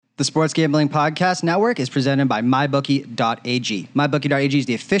The Sports Gambling Podcast Network is presented by MyBookie.ag. MyBookie.ag is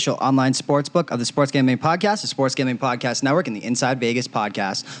the official online sportsbook of the Sports Gambling Podcast, the Sports Gambling Podcast Network, and the Inside Vegas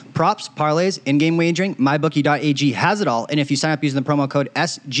podcast. Props, parlays, in-game wagering, MyBookie.ag has it all. And if you sign up using the promo code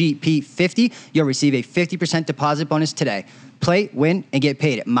SGP50, you'll receive a 50% deposit bonus today. Play, win, and get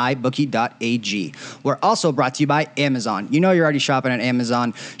paid at mybookie.ag. We're also brought to you by Amazon. You know you're already shopping at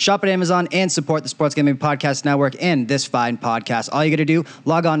Amazon. Shop at Amazon and support the Sports Gambling Podcast Network and this fine podcast. All you got to do,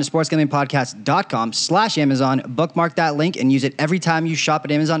 log on to sportsgamblingpodcast.com/Amazon, bookmark that link, and use it every time you shop at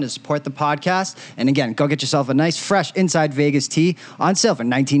Amazon to support the podcast. And again, go get yourself a nice, fresh Inside Vegas tee on sale for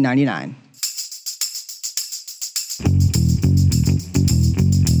 $19.99.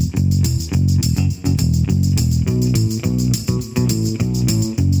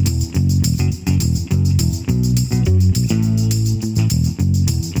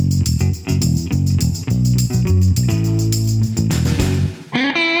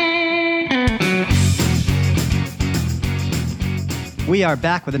 We are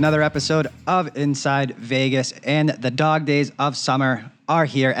back with another episode of Inside Vegas, and the dog days of summer are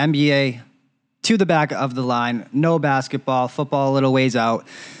here. NBA to the back of the line. No basketball, football a little ways out.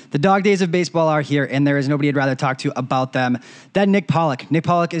 The dog days of baseball are here, and there is nobody I'd rather talk to about them than Nick Pollack. Nick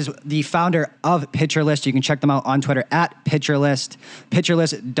Pollack is the founder of Pitcher List. You can check them out on Twitter at Pitcher List,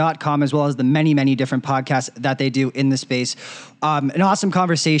 pitcherlist.com, as well as the many, many different podcasts that they do in the space. An awesome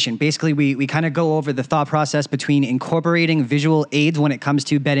conversation. Basically, we kind of go over the thought process between incorporating visual aids when it comes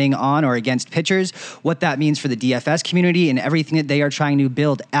to betting on or against pitchers, what that means for the DFS community, and everything that they are trying to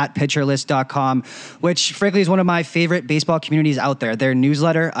build at pitcherlist.com, which frankly is one of my favorite baseball communities out there. Their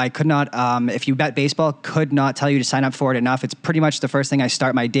newsletter, I could not, if you bet baseball, could not tell you to sign up for it enough. It's pretty much the first thing I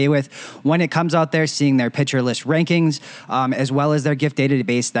start my day with when it comes out there, seeing their Pitcher List rankings, as well as their gift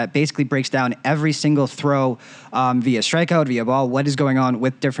database that basically breaks down every single throw via strikeout, via ball, what is going on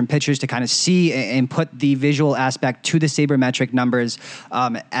with different pitchers to kind of see and put the visual aspect to the sabermetric numbers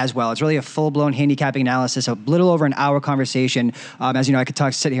as well. It's really a full-blown handicapping analysis, a little over an hour conversation. As you know, I could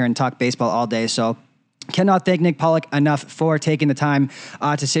sit here and talk baseball all day, so cannot thank Nick Pollack enough for taking the time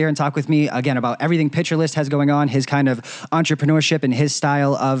to sit here and talk with me again about everything Pitcher List has going on, his kind of entrepreneurship and his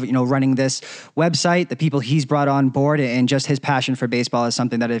style of, running this website, the people he's brought on board, and just his passion for baseball is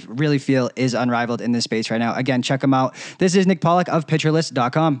something that I really feel is unrivaled in this space right now. Again, check him out. This is Nick Pollack of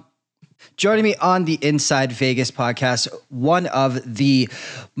pitcherlist.com. Joining me on the Inside Vegas podcast, one of the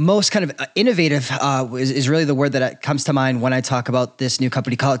most kind of innovative is really the word that comes to mind when I talk about this new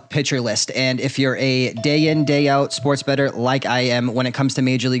company called Pitcher List. And if you're a day in, day out sports bettor like I am when it comes to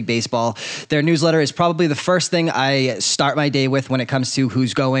Major League Baseball, their newsletter is probably the first thing I start my day with when it comes to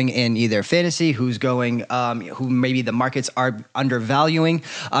who's going in either fantasy, who's going, who maybe the markets are undervaluing,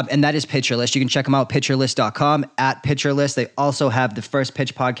 and that is Pitcher List. You can check them out, pitcherlist.com, at Pitcher List. They also have the First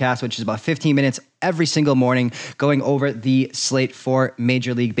Pitch podcast, which is about 15 minutes every single morning going over the slate for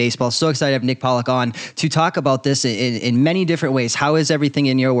Major League Baseball. So excited to have Nick Pollack on to talk about this in many different ways. How is everything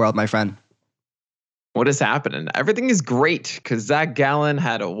in your world, my friend? What is happening? Everything is great because Zach Gallen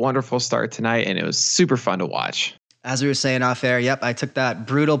had a wonderful start tonight and it was super fun to watch. As we were saying off air, yep, I took that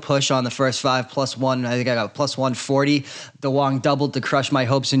brutal push on the first five, +1. I think I got plus 140. The Wong doubled to crush my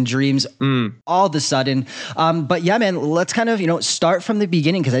hopes and dreams all of a sudden. But yeah, man, let's kind of, start from the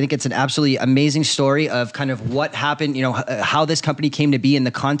beginning because I think it's an absolutely amazing story of kind of what happened, how this company came to be and the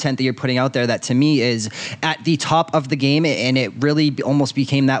content that you're putting out there that to me is at the top of the game. And it really almost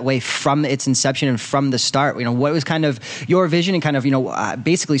became that way from its inception and from the start. What was kind of your vision and kind of,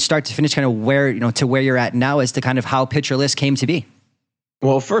 basically start to finish kind of where, to where you're at now as to kind of how Pitcher List came to be?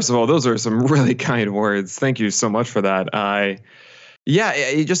 Well, first of all, those are some really kind words. Thank you so much for that.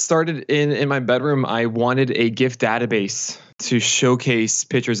 It just started in my bedroom. I wanted a gift database to showcase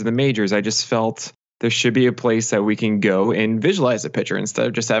pitchers in the majors. I just felt there should be a place that we can go and visualize a pitcher instead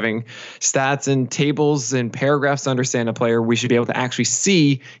of just having stats and tables and paragraphs to understand a player. We should be able to actually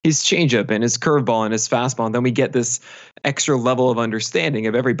see his changeup and his curveball and his fastball. And then we get this extra level of understanding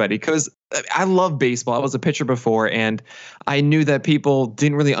of everybody. Because I love baseball. I was a pitcher before, and I knew that people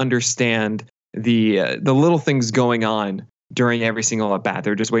didn't really understand the little things going on during every single at bat.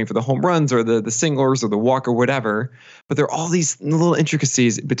 They're just waiting for the home runs or the singles or the walk or whatever. But there are all these little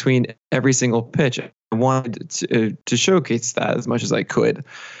intricacies between every single pitch. I wanted to showcase that as much as I could.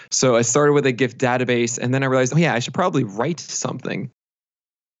 So I started with a gift database, and then I realized, I should probably write something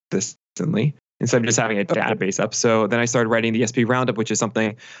consistently instead of just having a database up. So then I started writing the SP Roundup, which is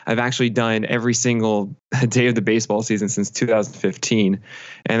something I've actually done every single day of the baseball season since 2015.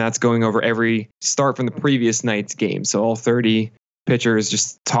 And that's going over every start from the previous night's game. So all 30 pitchers,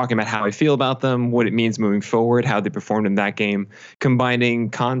 just talking about how I feel about them, what it means moving forward, how they performed in that game, combining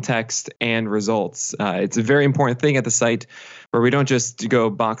context and results. It's a very important thing at the site where we don't just go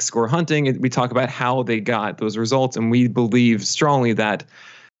box score hunting. We talk about how they got those results, and we believe strongly that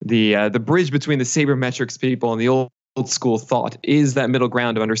the bridge between the sabermetrics people and the old school thought is that middle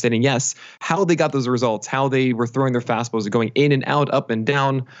ground of understanding, yes, how they got those results, how they were throwing their fastballs, going in and out, up and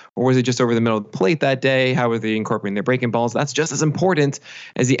down, or was it just over the middle of the plate that day? How were they incorporating their breaking balls? That's just as important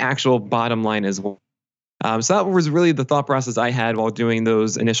as the actual bottom line as well. So that was really the thought process I had while doing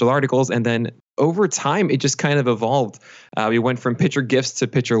those initial articles. And then over time, it just kind of evolved. We went from pitcher gifts to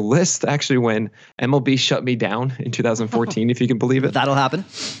pitcher list, actually, when MLB shut me down in 2014, if you can believe it. That'll happen.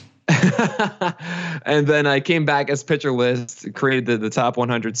 And then I came back as pitcher list, created the top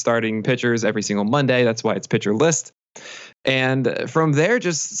 100 starting pitchers every single Monday. That's why it's pitcher list. And from there,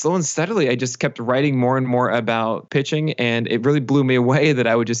 just slow and steadily, I just kept writing more and more about pitching. And it really blew me away that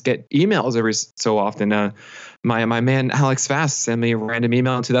I would just get emails every so often. My man, Alex Fast, sent me a random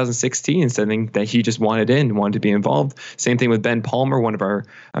email in 2016 saying that he just wanted to be involved. Same thing with Ben Palmer, one of our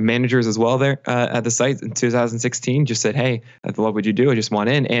managers as well there at the site in 2016, just said, hey, I love what you do. I just want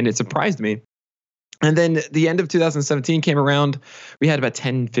in. And it surprised me. And then the end of 2017 came around. We had about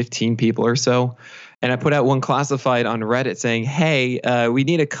 10, 15 people or so. And I put out one classified on Reddit saying, hey, we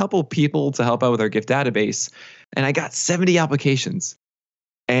need a couple people to help out with our gift database. And I got 70 applications.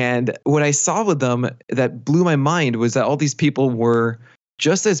 And what I saw with them that blew my mind was that all these people were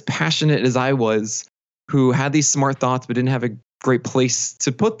just as passionate as I was, who had these smart thoughts but didn't have a great place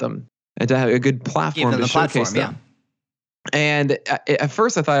to put them and to have a good platform to showcase them. Yeah. And at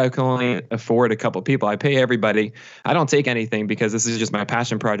first I thought I could only afford a couple people. I pay everybody. I don't take anything because this is just my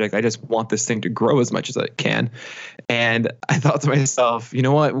passion project. I just want this thing to grow as much as I can. And I thought to myself, you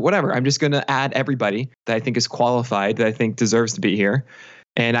know what, whatever. I'm just going to add everybody that I think is qualified, that I think deserves to be here.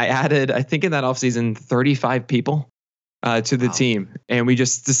 And I added, I think in that offseason, 35 people to the team. And we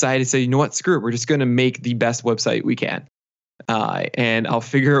just decided to say, you know what, screw it. We're just going to make the best website we can. And I'll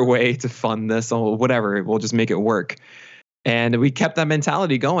figure a way to fund this or whatever. We'll just make it work. And we kept that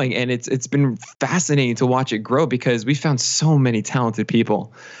mentality going, and it's been fascinating to watch it grow because we found so many talented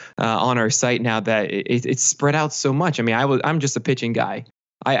people on our site now that it's spread out so much. I mean, I'm just a pitching guy.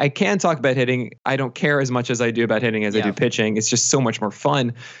 I can talk about hitting. I don't care as much as I do about hitting as I do pitching. It's just so much more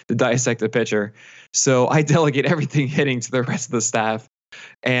fun to dissect the pitcher. So I delegate everything hitting to the rest of the staff.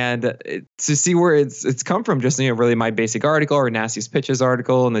 And to see where it's come from, just really my basic article or Nasty's Pitches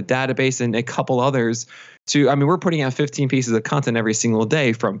article in the database and a couple others. We're putting out 15 pieces of content every single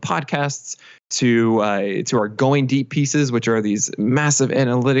day, from podcasts to our Going Deep pieces, which are these massive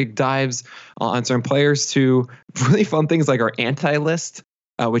analytic dives on certain players, to really fun things like our anti-list,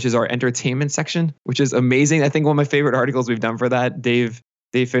 which is our entertainment section, which is amazing. I think one of my favorite articles we've done for that, Dave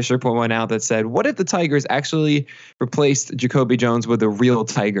Fisher put one out that said, what if the Tigers actually replaced Jacoby Jones with a real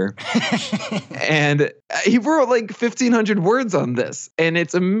tiger? And he wrote like 1,500 words on this, and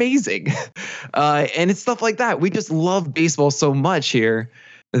it's amazing. And it's stuff like that. We just love baseball so much here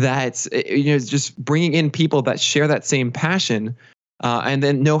that, it's just bringing in people that share that same passion and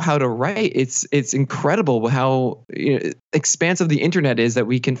then know how to write. It's incredible how expansive the internet is, that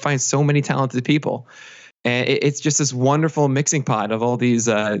we can find so many talented people. And it's just this wonderful mixing pot of all these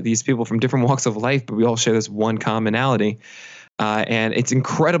people from different walks of life, but we all share this one commonality. And it's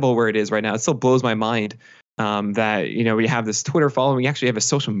incredible where it is right now. It still blows my mind that we have this Twitter following. We actually have a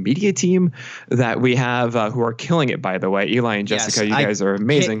social media team that we have who are killing it. By the way, Eli and Jessica, yes, you guys are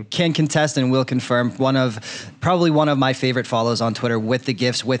amazing. Can contest and will confirm probably one of my favorite follows on Twitter, with the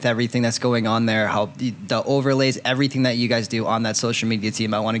gifts, with everything that's going on there, how the overlays, everything that you guys do on that social media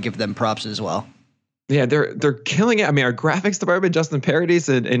team. I want to give them props as well. Yeah, they're killing it. I mean, our graphics department, Justin Paradis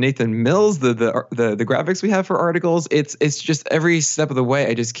and Nathan Mills, the graphics we have for articles, it's just every step of the way,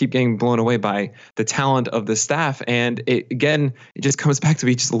 I just keep getting blown away by the talent of the staff. And it just comes back to,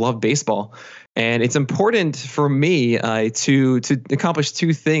 we just love baseball. And it's important for me to accomplish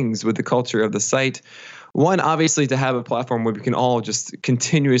two things with the culture of the site. One, obviously, to have a platform where we can all just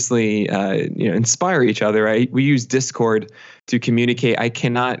continuously, inspire each other. Right? We use Discord to communicate. I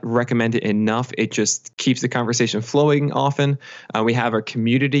cannot recommend it enough. It just keeps the conversation flowing often. We have our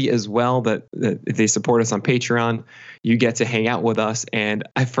community as well that if they support us on Patreon, you get to hang out with us. And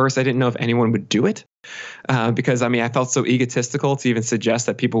at first, I didn't know if anyone would do it because, I felt so egotistical to even suggest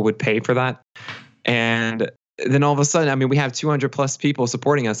that people would pay for that. And then all of a sudden, we have 200 plus people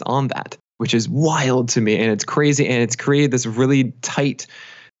supporting us on that, which is wild to me. And it's crazy. And it's created this really tight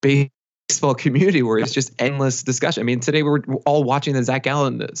baseball baseball community where it's just endless discussion. I mean, today we're all watching the Zach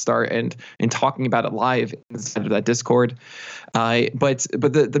Gallen start and talking about it live inside of that Discord. But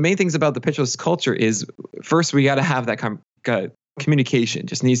the main things about the pitcherless culture is, first, we got to have that communication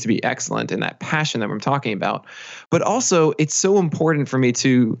just needs to be excellent, and that passion that I'm talking about. But also, it's so important for me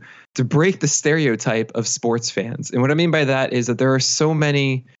to break the stereotype of sports fans. And what I mean by that is that there are so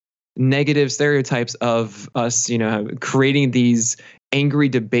many negative stereotypes of us, creating these angry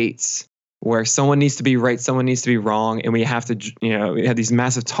debates where someone needs to be right, someone needs to be wrong, and we have to, we have these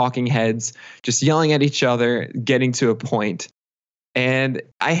massive talking heads just yelling at each other, getting to a point. And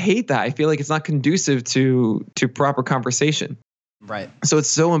I hate that. I feel like it's not conducive to proper conversation. Right. So it's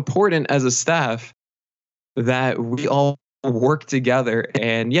so important as a staff that we all work together.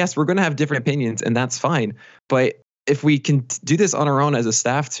 And yes, we're going to have different opinions, and that's fine. But if we can do this on our own as a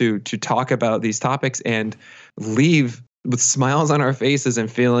staff to talk about these topics and leave with smiles on our faces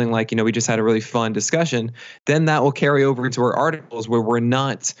and feeling like, we just had a really fun discussion, then that will carry over into our articles where we're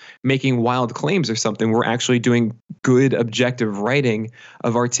not making wild claims or something. We're actually doing good objective writing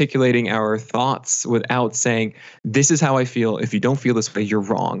of articulating our thoughts without saying, this is how I feel. If you don't feel this way, you're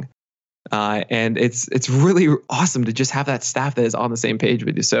wrong. And it's really awesome to just have that staff that is on the same page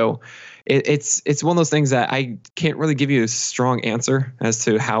with you. So it's one of those things that I can't really give you a strong answer as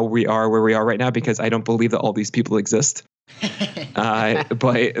to how we are where we are right now, because I don't believe that all these people exist.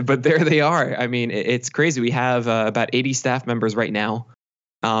 But there they are. I mean, it's crazy. We have about 80 staff members right now.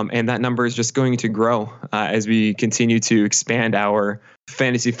 And that number is just going to grow as we continue to expand our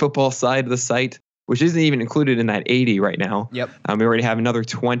fantasy football side of the site, which isn't even included in that 80 right now. Yep. We already have another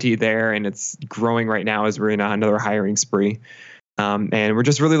 20 there, and it's growing right now as we're in another hiring spree. And we're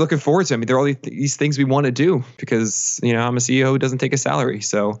just really looking forward to it. I mean, there are all these things we want to do because, I'm a CEO who doesn't take a salary.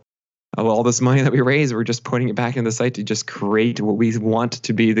 So all this money that we raise, we're just putting it back in the site to just create what we want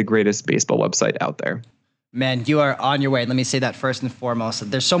to be the greatest baseball website out there. Man, you are on your way. Let me say that first and foremost.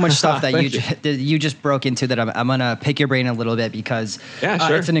 There's so much stuff that you just broke into that I'm going to pick your brain a little bit because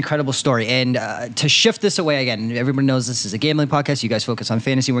it's an incredible story. And to shift this away again, everyone knows this is a gambling podcast. You guys focus on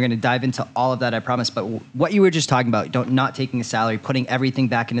fantasy. We're going to dive into all of that, I promise. But what you were just talking about, not taking a salary, putting everything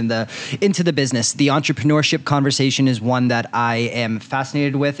back into the business. The entrepreneurship conversation is one that I am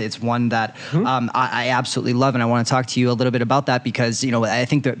fascinated with. It's one that I absolutely love. And I want to talk to you a little bit about that because, I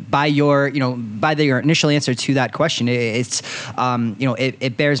think that by your initial answer to that question, it's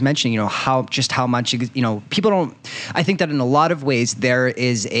it bears mentioning how much people don't. I think that in a lot of ways there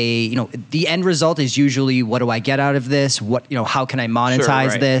is the end result is usually, what do I get out of this? What how can I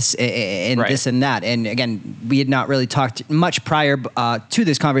monetize this and this and that? And again, we had not really talked much prior to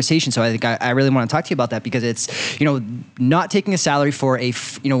this conversation, so I think I really want to talk to you about that because it's not taking a salary for a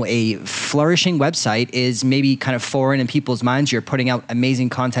flourishing website is maybe kind of foreign in people's minds. You're putting out amazing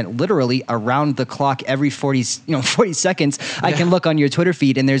content literally around the clock every 40 seconds. I can look on your Twitter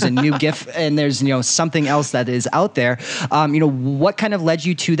feed and there's a new GIF and there's something else that is out there. What kind of led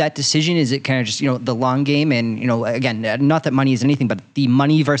you to that decision? Is it kind of just the long game? And again, not that money is anything, but the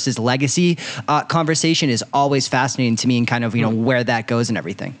money versus legacy conversation is always fascinating to me, and kind of where that goes and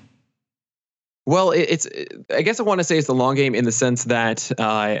everything. Well, I guess I want to say it's the long game in the sense that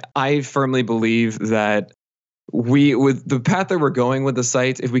I firmly believe that with the path that we're going with the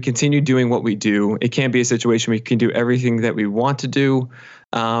site, if we continue doing what we do, it can't be a situation we can do everything that we want to do,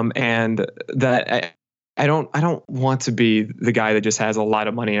 and that I don't want to be the guy that just has a lot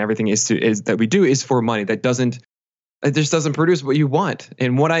of money and everything is that we do is for money. It just doesn't produce what you want.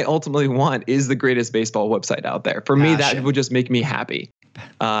 And what I ultimately want is the greatest baseball website out there. For me, that would just make me happy.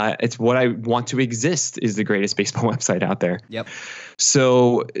 It's what I want to exist is the greatest baseball website out there. Yep.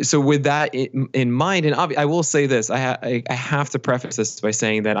 So with that in mind, and I will say this, I have to preface this by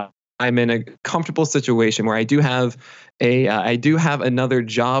saying that I'm in a comfortable situation where I do have another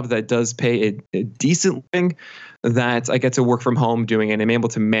job that does pay a decent living that I get to work from home doing, and I'm able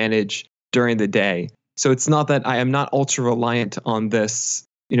to manage during the day. So it's not that I am not ultra reliant on this,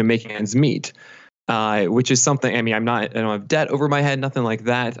 making ends meet. Which is something, I don't have debt over my head, nothing like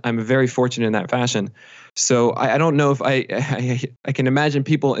that. I'm very fortunate in that fashion. So I don't know if I can imagine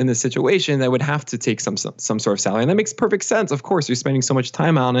people in this situation that would have to take some sort of salary. And that makes perfect sense. Of course, you're spending so much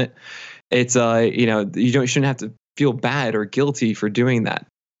time on it. It's, you shouldn't have to feel bad or guilty for doing that.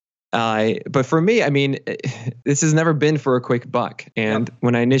 But for me, this has never been for a quick buck. And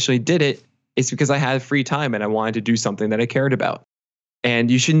when I initially did it, it's because I had free time and I wanted to do something that I cared about.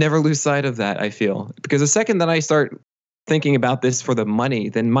 And you should never lose sight of that, I feel. Because the second that I start thinking about this for the money,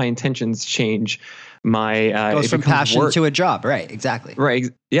 then my intentions change. Goes from passion to a job. Right, exactly. Right.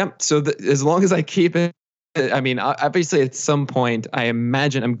 Yep. So as long as I keep it I mean, obviously, at some point, I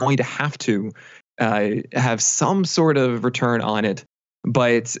imagine I'm going to have to have some sort of return on it,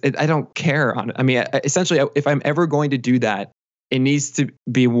 but I don't care on it. I mean, essentially, if I'm ever going to do that, it needs to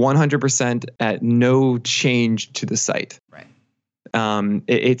be 100% at no change to the site. Right.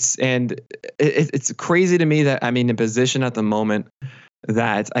 It's crazy to me that I'm in a position at the moment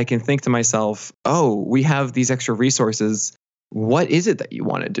that I can think to myself, oh, we have these extra resources. What is it that you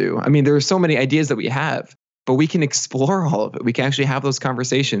want to do? I mean, there are so many ideas that we have, but we can explore all of it. We can actually have those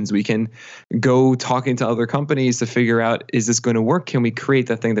conversations. We can go talking to other companies to figure out, is this going to work? Can we create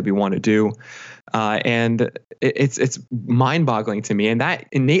the thing that we want to do? And it's mind-boggling to me. And that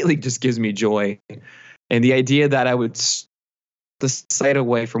innately just gives me joy. And the idea that I would the site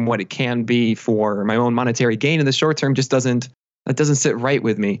away from what it can be for my own monetary gain in the short term just doesn't sit right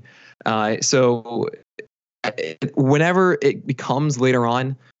with me. So whenever it becomes later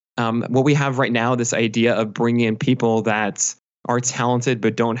on, what we have right now, this idea of bringing in people that are talented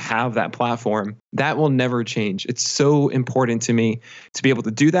but don't have that platform, that will never change. It's so important to me to be able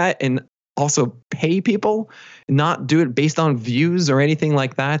to do that and also pay people, not do it based on views or anything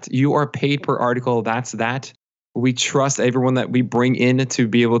like that. You are paid per article. That's that. We trust everyone that we bring in to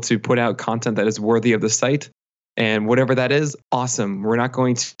be able to put out content that is worthy of the site. And whatever that is, awesome. We're not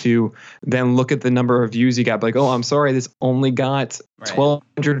going to then look at the number of views you got, like, oh, I'm sorry, this only got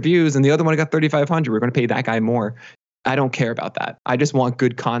 1,200 views and the other one got 3,500. We're going to pay that guy more. I don't care about that. I just want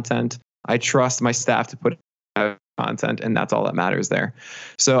good content. I trust my staff to put out content, and that's all that matters there.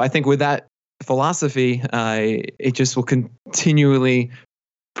 So I think with that philosophy, it just will continually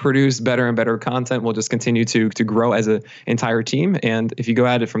produce better and better content. We'll just continue to grow as an entire team. And if you go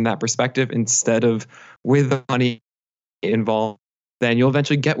at it from that perspective, instead of with the money involved, then you'll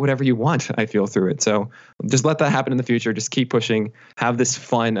eventually get whatever you want, I feel, through it. So just let that happen in the future. Just keep pushing. Have this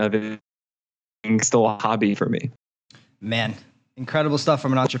fun of it being still a hobby for me. Man, incredible stuff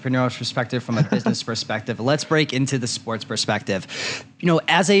from an entrepreneurial perspective, from a business perspective. Let's break into the sports perspective.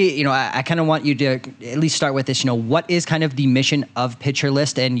 I kind of want you to at least start with this, what is kind of the mission of Pitcher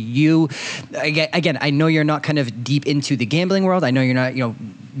List? And you, again, I know you're not kind of deep into the gambling world. I know you're not,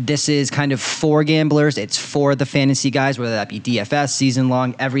 this is kind of for gamblers. It's for the fantasy guys, whether that be DFS, season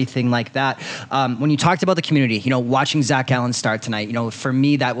long, everything like that. When you talked about the community, watching Zach Allen start tonight, for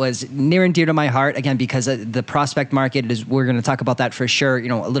me, that was near and dear to my heart, again, because the prospect market is, we're going to talk about that for sure,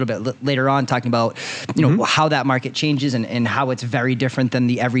 a little bit later on, talking about, how that market changes and how it's very different than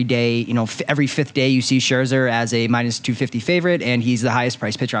the everyday, every fifth day you see Scherzer as a minus 250 favorite, and he's the highest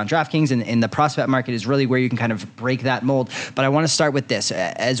priced pitcher on DraftKings, and the prospect market is really where you can kind of break that mold. But I want to start with this,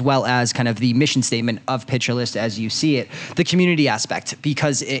 as well as kind of the mission statement of Pitcher List as you see it, the community aspect,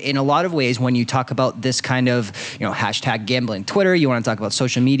 because in a lot of ways, when you talk about this kind of, hashtag gambling Twitter, you want to talk about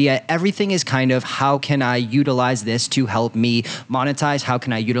social media, everything is kind of, how can I utilize this to help me monetize? How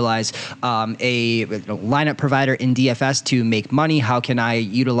can I utilize a lineup provider in DFS to make money? How can I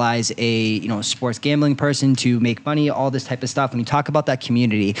utilize a sports gambling person to make money? All this type of stuff. When you talk about that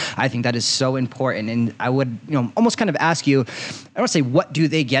community, I think that is so important. And I would almost kind of ask you, I don't want to say what do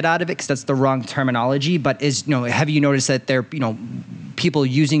they get out of it, because that's the wrong terminology, but have you noticed that they're people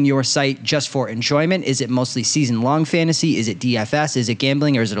using your site just for enjoyment? Is it mostly season long fantasy? Is it DFS? Is it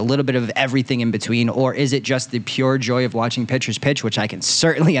gambling? Or is it a little bit of everything in between? Or is it just the pure joy of watching pitchers pitch, which I can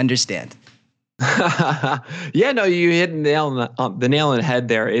certainly understand? Yeah, no, you hit the nail on the head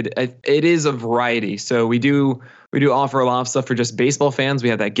there. It is a variety. So we do offer a lot of stuff for just baseball fans. We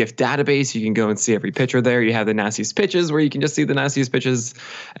have that gift database. You can go and see every pitcher there. You have the nastiest pitches, where you can just see the nastiest pitches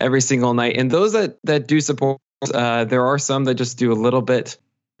every single night. And those that do support, there are some that just do a little bit.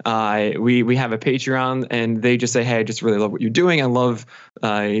 We have a Patreon, and they just say, hey, I just really love what you're doing. I love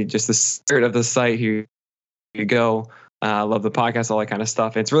just the spirit of the site. Here you go. Love the podcast, all that kind of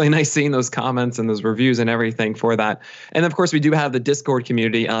stuff. It's really nice seeing those comments and those reviews and everything for that. And of course, we do have the Discord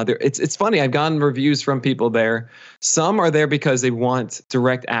community. It's funny. I've gotten reviews from people there. Some are there because they want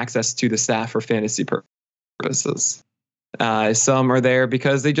direct access to the staff for fantasy purposes. Some are there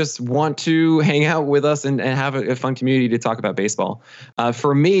because they just want to hang out with us and have a fun community to talk about baseball.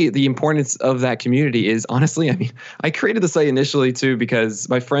 For me, the importance of that community is, honestly, I created the site initially too because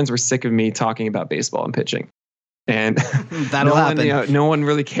my friends were sick of me talking about baseball and pitching. And that'll happen. No one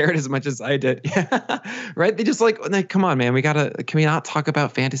really cared as much as I did. Right? They just like, come on, man. Can we not talk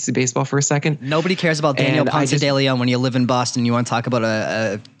about fantasy baseball for a second? Nobody cares about Daniel Ponce de Leon when you live in Boston. You want to talk about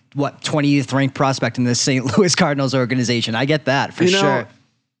a 20th ranked prospect in the St. Louis Cardinals organization. I get that for sure.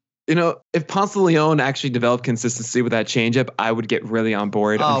 If Ponce de Leon actually developed consistency with that changeup, I would get really on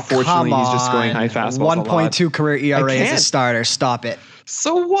board. Oh, unfortunately, he's just going high fastballs. 1.2 career ERA as a starter. Stop it.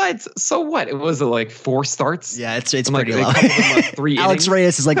 So what? So what? It was like 4 starts. Yeah, it's pretty like, low. 3 Alex innings.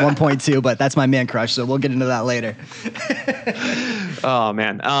 Reyes is like 1.2, but that's my man crush, so we'll get into that later. Oh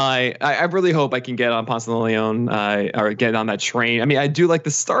man, I really hope I can get on Ponce de Leon or get on that train. I mean, I do like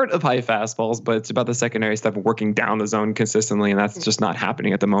the start of high fastballs, but it's about the secondary stuff, working down the zone consistently, and that's just not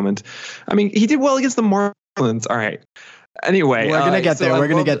happening at the moment. I mean, he did well against the Marlins. All right. Anyway, we're gonna get there. We're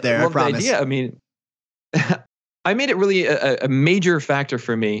gonna get there. I promise. The idea. I mean, I made it really a major factor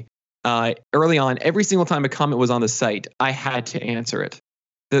for me early on. Every single time a comment was on the site, I had to answer it.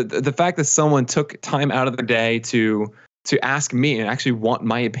 The fact that someone took time out of their day to ask me and actually want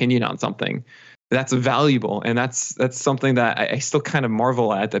my opinion on something, that's valuable, and that's something that I still kind of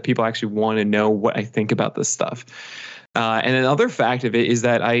marvel at, that people actually want to know what I think about this stuff. And another fact of it is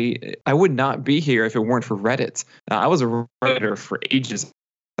that I would not be here if it weren't for Reddit. I was a Redditor for ages.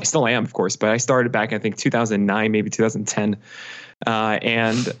 I still am, of course, but I started back, I think, 2009, maybe 2010.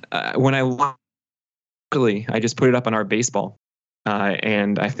 And when I just put it up on our baseball.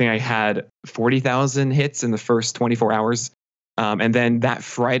 And I think I had 40,000 hits in the first 24 hours. And then that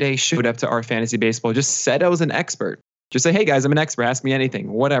Friday showed up to our fantasy baseball, just said I was an expert. Just say, hey guys, I'm an expert. Ask me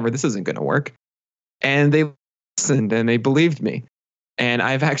anything, whatever. This isn't going to work. And they listened and they believed me. And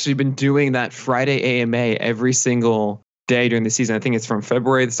I've actually been doing that Friday AMA every single day during the season. I think it's from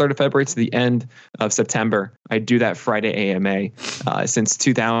the start of February to the end of September. I do that Friday AMA since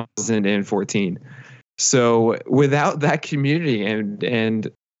 2014. So without that community and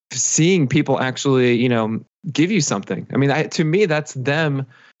seeing people actually, give you something. I mean, to me, that's them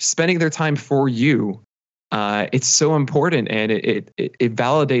spending their time for you. It's so important, and it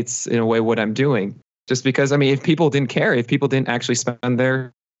validates in a way what I'm doing. Just because, I mean, if people didn't care, if people didn't actually spend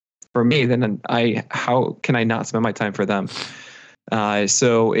their for me, then how can I not spend my time for them?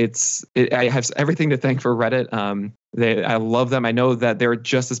 So I have everything to thank for Reddit. I love them. I know that they're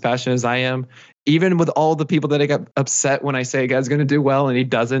just as passionate as I am, even with all the people that I get upset when I say a guy's going to do well and he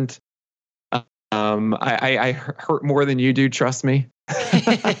doesn't. I hurt more than you do. Trust me.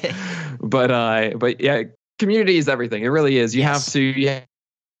 But yeah, community is everything. It really is. You have to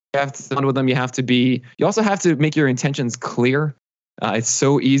bond with them. You also have to make your intentions clear. It's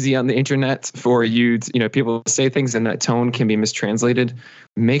so easy on the internet for you to, people say things and that tone can be mistranslated.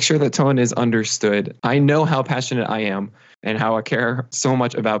 Make sure that tone is understood. I know how passionate I am and how I care so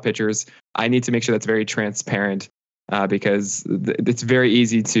much about pitchers. I need to make sure that's very transparent because it's very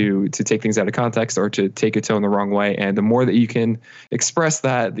easy to take things out of context or to take a tone the wrong way. And the more that you can express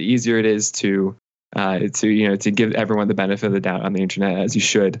that, the easier it is to give everyone the benefit of the doubt on the internet, as you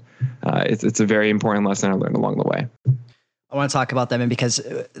should. It's a very important lesson I learned along the way. I want to talk about them, and because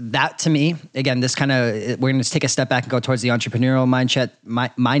that, to me, again, this kind of, we're going to take a step back and go towards the entrepreneurial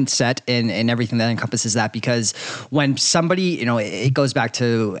mindset and everything that encompasses that. Because when somebody, it goes back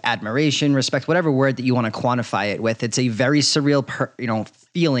to admiration, respect, whatever word that you want to quantify it with. It's a very surreal,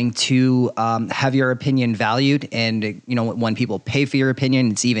 feeling to have your opinion valued, and when people pay for your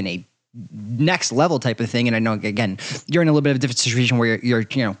opinion, it's even a next level type of thing. And I know, again, you're in a little bit of a different situation where you're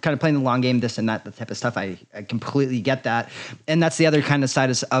kind of playing the long game, this and that, the type of stuff. I completely get that. And that's the other kind of side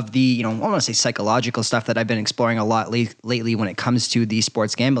of the, I want to say psychological stuff that I've been exploring a lot lately when it comes to the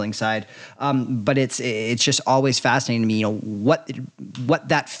sports gambling side. But it's just always fascinating to me, what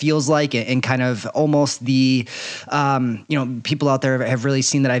that feels like, and kind of almost the, people out there have really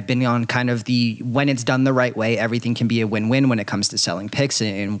seen that I've been on kind of when it's done the right way, everything can be a win-win when it comes to selling picks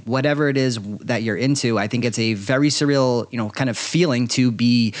and whatever it is that you're into. I think it's a very surreal, kind of feeling to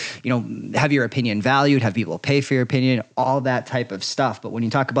be, have your opinion valued, have people pay for your opinion, all that type of stuff. But when you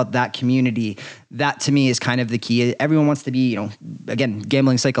talk about that community, that to me is kind of the key. Everyone wants to be, again,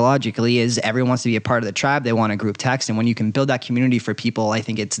 gambling psychologically is everyone wants to be a part of the tribe. They want a group text. And when you can build that community for people, I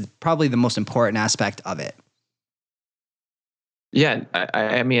think it's probably the most important aspect of it. Yeah.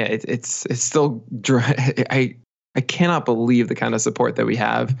 I mean, it's still dry. I cannot believe the kind of support that we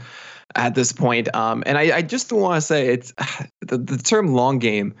have at this point. And I just want to say it's the term long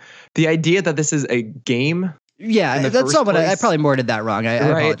game, the idea that this is a game. Yeah, that's not what I probably worded that wrong. I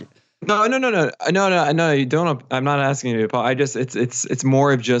apologize. No, you don't. I'm not asking you to apologize. It's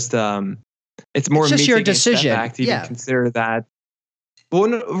more of just, it's more just your decision. To even consider that. Well,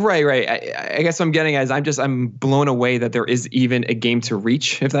 no, right. I guess what I'm getting at is I'm blown away that there is even a game to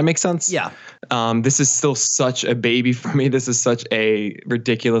reach, if that makes sense. Yeah. This is still such a baby for me. This is such a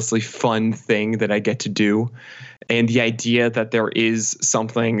ridiculously fun thing that I get to do. And the idea that there is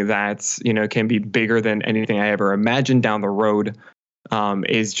something that, can be bigger than anything I ever imagined down the road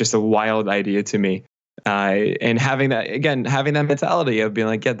is just a wild idea to me. And having that mentality of being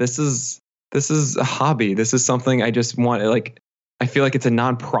like, yeah, this is a hobby. This is something I just want. Like, I feel like it's a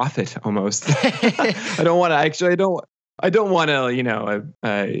nonprofit almost. I don't want to actually. I don't want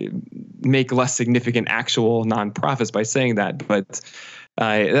to make less significant actual nonprofits by saying that, but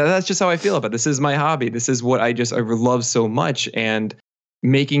that's just how I feel about it. This is my hobby. This is what I love so much, and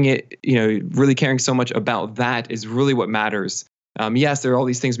making it, really caring so much about that is really what matters. Yes, there are all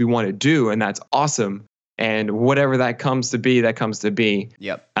these things we want to do, and that's awesome. And whatever that comes to be, that comes to be.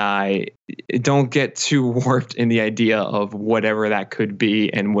 Yep. Don't get too warped in the idea of whatever that could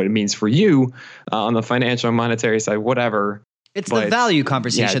be and what it means for you on the financial and monetary side, whatever. It's the value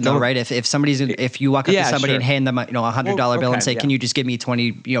conversation, though, right? If you walk up to somebody and hand them a $100 bill and say, "Can you just give me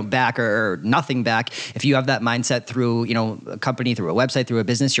 20 back or nothing back?" If you have that mindset through a company, through a website, through a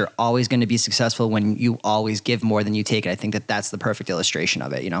business, you're always going to be successful when you always give more than you take. And I think that's the perfect illustration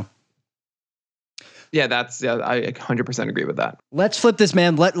of it. Yeah, I 100% agree with that. Let's flip this,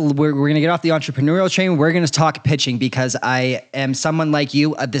 man. We're going to get off the entrepreneurial train. We're going to talk pitching, because I am someone like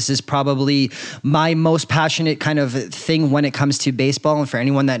you. This is probably my most passionate kind of thing when it comes to baseball. And for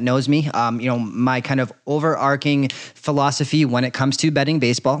anyone that knows me, my kind of overarching philosophy when it comes to betting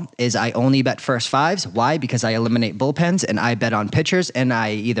baseball is I only bet first fives. Why? Because I eliminate bullpens and I bet on pitchers, and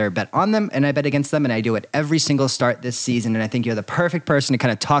I either bet on them and I bet against them, and I do it every single start this season. And I think you're the perfect person to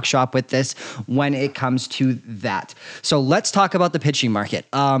kind of talk shop with this when it comes to that. So let's talk about the pitching market.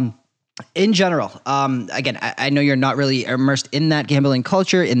 In general, again, I know you're not really immersed in that gambling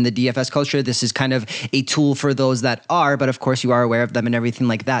culture, in the DFS culture. This is kind of a tool for those that are, but of course you are aware of them and everything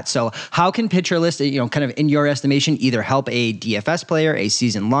like that. So how can Pitcher List, kind of in your estimation, either help a DFS player, a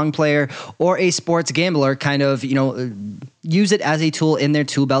season-long player, or a sports gambler kind of, use it as a tool in their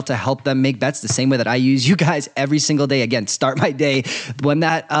tool belt to help them make bets the same way that I use you guys every single day? Again, start my day when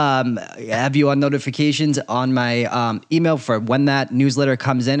that, have you on notifications on my email for when that newsletter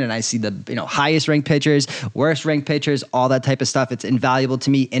comes in, and I see the highest ranked pitchers, worst ranked pitchers, all that type of stuff. It's invaluable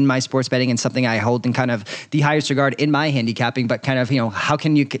to me in my sports betting, and something I hold in kind of the highest regard in my handicapping. But kind of, how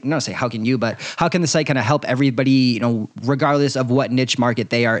can you, how can the site kind of help everybody, regardless of what niche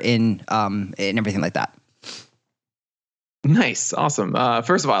market they are in, and everything like that? Nice. Awesome.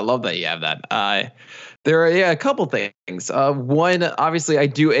 First of all, I love that you have that. There are a couple things. One, obviously, I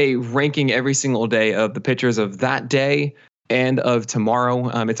do a ranking every single day of the pitchers of that day and of tomorrow.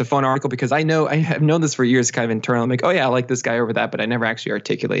 It's a fun article because I have known this for years, kind of internal. I'm like, oh yeah, I like this guy over that, but I never actually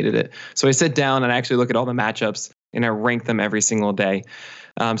articulated it. So I sit down and I actually look at all the matchups and I rank them every single day.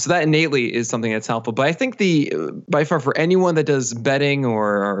 So that innately is something that's helpful. But I think by far for anyone that does betting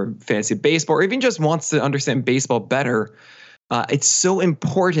or fantasy baseball, or even just wants to understand baseball better, it's so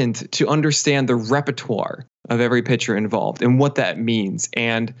important to understand the repertoire of every pitcher involved and what that means.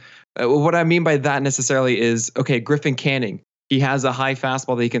 And what I mean by that necessarily is, okay, Griffin Canning, he has a high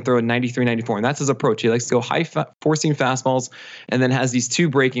fastball that he can throw at 93, 94, and that's his approach. He likes to go high four-seam fastballs and then has these two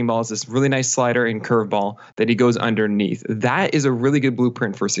breaking balls, this really nice slider and curveball that he goes underneath. That is a really good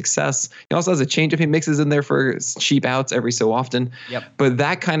blueprint for success. He also has a changeup he mixes in there for cheap outs every so often. Yep. But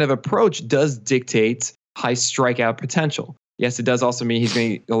that kind of approach does dictate high strikeout potential. Yes, it does also mean he's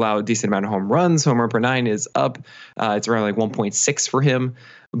going to allow a decent amount of home runs. Home run per nine is up. It's around like 1.6 for him.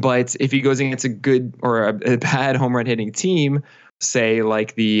 But if he goes against a good or a bad home run hitting team, say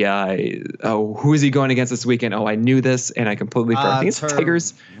like who is he going against this weekend? Oh, I knew this and I completely forgot. I think it's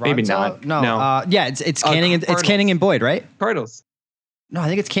Tigers. Maybe not. No. Yeah, it's Canning. It's Canning and Boyd, right? Cardinals. No, I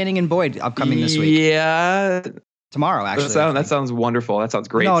think it's Canning and Boyd upcoming this week. Yeah. Tomorrow, actually. That sounds wonderful. That sounds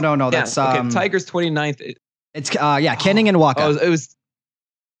great. No. That's okay. Tigers 29th. It's Canning and Walker. Oh, it was.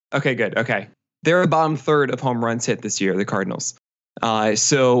 Okay, good. Okay. They're the bottom third of home runs hit this year, the Cardinals.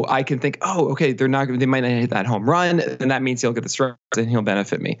 So I can think, they might not hit that home run, and that means he'll get the strikes and he'll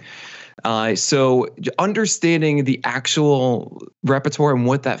benefit me. So understanding the actual repertoire and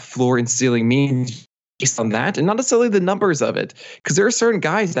what that floor and ceiling means based on that, and not necessarily the numbers of it, because there are certain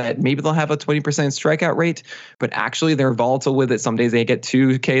guys that maybe they'll have a 20% strikeout rate, but actually they're volatile with it. Some days they get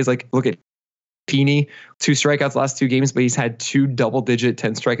 2 Ks. Like look at Peeney, 2 strikeouts last 2 games, but he's had 2 double-digit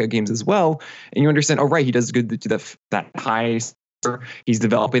 10 strikeout games as well. And you understand, he does good to that high. He's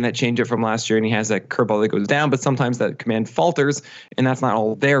developing that changeup from last year, and he has that curveball that goes down, but sometimes that command falters, and that's not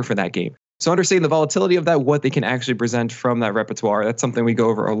all there for that game. So understanding the volatility of that, what they can actually present from that repertoire, that's something we go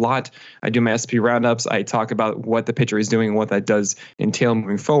over a lot. I do my SP roundups. I talk about what the pitcher is doing and what that does entail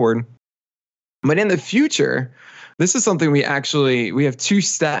moving forward. But in the future, this is something we have 2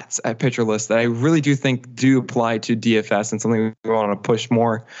 stats at Pitcher List that I really do think do apply to DFS and something we want to push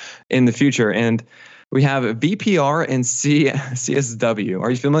more in the future. And we have VPR and CSW.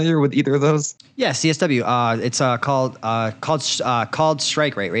 Are you familiar with either of those? Yeah, CSW. It's called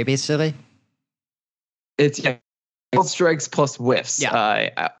strike rate, right? Basically. It's called strikes plus whiffs.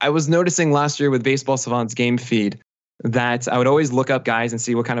 Yeah. I was noticing last year with Baseball Savant's game feed that I would always look up guys and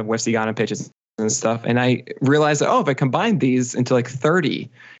see what kind of whiffs he got on pitches and stuff. And I realized that, if I combine these into like 30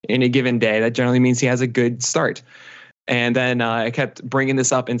 in a given day, that generally means he has a good start. And then I kept bringing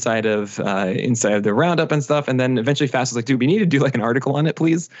this up inside of the roundup and stuff. And then eventually Fast was like, dude, we need to do like an article on it,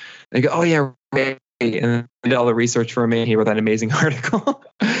 please. And I go, oh yeah, right. And then I did all the research for me. He wrote that amazing article.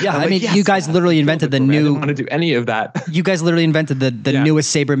 Yeah, I mean, yes, you guys literally invented the new. I didn't want to do any of that. You guys literally invented the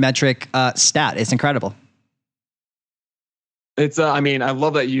newest sabermetric stat. It's incredible. It's, I mean, I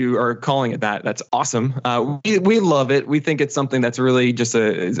love that you are calling it that. That's awesome. We love it. We think it's something that's really just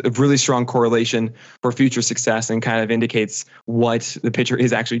a really strong correlation for future success and kind of indicates what the pitcher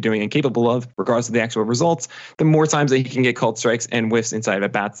is actually doing and capable of, regardless of the actual results. The more times that he can get called strikes and whiffs inside of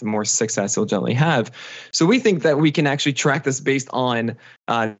at bats, the more success he'll generally have. So we think that we can actually track this based on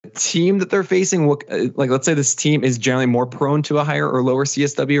team that they're facing. Like, let's say this team is generally more prone to a higher or lower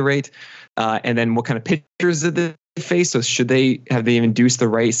CSW rate, and then what kind of pitchers that they face. So have they induced the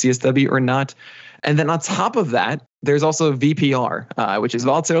right CSW or not? And then on top of that, there's also VPR, which is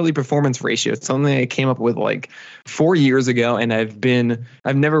volatility performance ratio. It's something I came up with like 4 years ago, and I've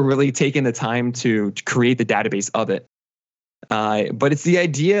never really taken the time to create the database of it. But it's the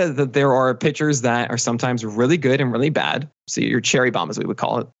idea that there are pitchers that are sometimes really good and really bad. So your cherry bomb, as we would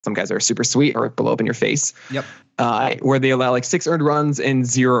call it. Some guys are super sweet or blow up in your face. Yep. Where they allow like 6 earned runs and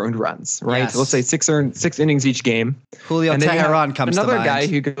 0 earned runs, right? Yes. So let's say 6 innings each game. Julio Teheran comes to mind. Another guy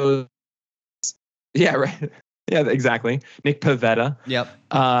who goes, yeah, right. Yeah, exactly. Nick Pivetta. Yep.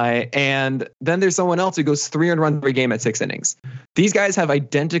 And then there's someone else who goes 3 earned runs every game at 6 innings. These guys have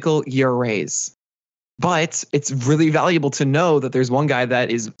identical ERAs. But it's really valuable to know that there's one guy that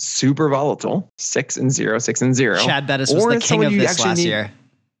is super volatile, 6-0, 6-0. Chad Bettis was the king of this last year.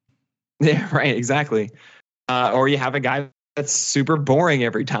 Yeah, right, exactly. Or you have a guy that's super boring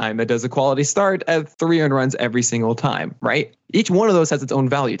every time that does a quality start at 3 earned runs every single time, right? Each one of those has its own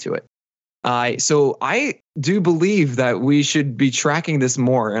value to it. So I do believe that we should be tracking this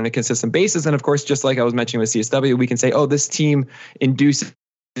more on a consistent basis. And of course, just like I was mentioning with CSW, we can say, oh, this team induces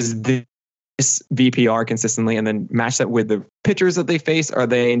this VPR consistently, and then match that with the pitchers that they face. Are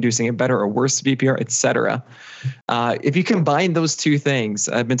they inducing a better or worse VPR, etc.? If you combine those two things,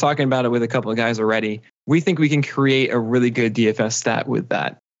 I've been talking about it with a couple of guys already. We think we can create a really good DFS stat with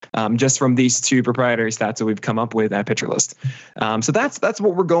that, just from these two proprietary stats that we've come up with at Pitcher List. So that's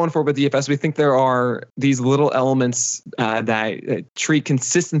what we're going for with DFS. We think there are these little elements that treat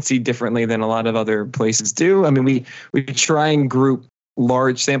consistency differently than a lot of other places do. I mean, we try and group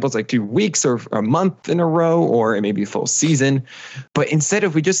large samples like 2 weeks or a month in a row, or it may be a full season. But instead,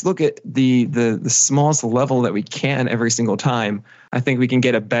 if we just look at the smallest level that we can every single time, I think we can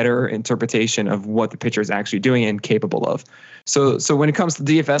get a better interpretation of what the pitcher is actually doing and capable of. So when it comes to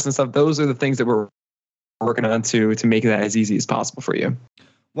DFS and stuff, those are the things that we're working on to make that as easy as possible for you.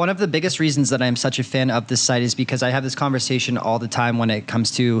 One of the biggest reasons that I'm such a fan of this site is because I have this conversation all the time when it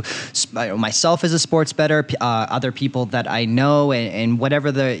comes to myself as a sports bettor, other people that I know, and whatever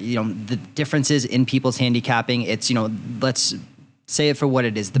the differences in people's handicapping. It's, let's say it for what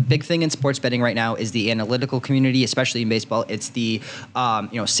it is. The big thing in sports betting right now is the analytical community, especially in baseball. It's the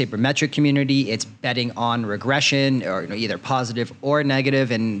sabermetric community. It's betting on regression, or either positive or negative.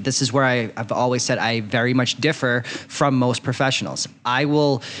 And this is where I've always said I very much differ from most professionals. I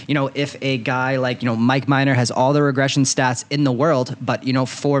will, if a guy like Mike Minor has all the regression stats in the world, but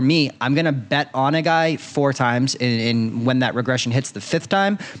for me, I'm gonna bet on a guy 4 times, and when that regression hits the 5th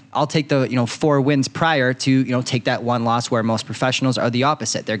time, I'll take the 4 wins prior to take that 1 loss, where most professionals are the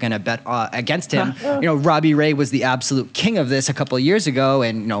opposite. They're going to bet against him. Robbie Ray was the absolute king of this a couple of years ago,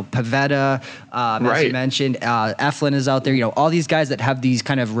 and Pivetta, as you mentioned, Eflin is out there. All these guys that have these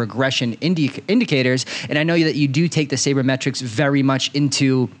kind of regression indicators. And I know that you do take the sabermetrics very much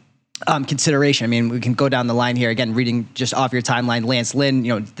into consideration. I mean, we can go down the line here again, reading just off your timeline. Lance Lynn,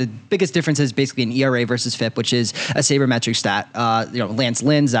 the biggest difference is basically an ERA versus FIP, which is a sabermetric stat. Lance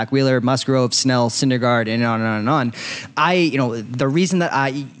Lynn, Zach Wheeler, Musgrove, Snell, Syndergaard, and on and on and on. The reason that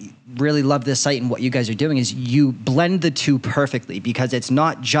I really love this site and what you guys are doing is you blend the two perfectly, because it's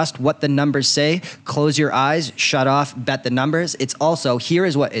not just what the numbers say, close your eyes, shut off, bet the numbers. It's also, here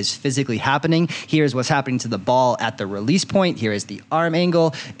is what is physically happening. Here's what's happening to the ball at the release point. Here is the arm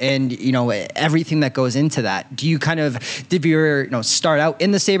angle, and everything that goes into that. Do you did you start out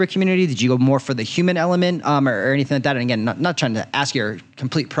in the Saber community? Did you go more for the human element or anything like that? And again, not trying to ask your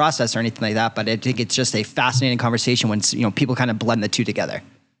complete process or anything like that, but I think it's just a fascinating conversation when people kind of blend the two together.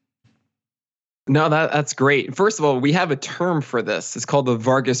 No, that's great. First of all, we have a term for this. It's called the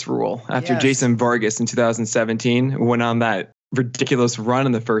Vargas rule. After Jason Vargas in 2017 went on that ridiculous run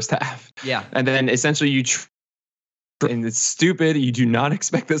in the first half. Yeah. And then essentially and it's stupid. You do not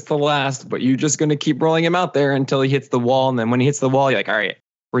expect this to last, but you're just going to keep rolling him out there until he hits the wall. And then when he hits the wall, you're like, all right,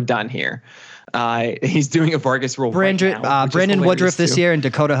 we're done here. He's doing a Vargas rule Brandon, right now, Brandon Woodruff this year and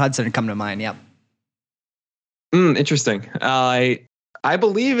Dakota Hudson come to mind. Yep. Interesting. I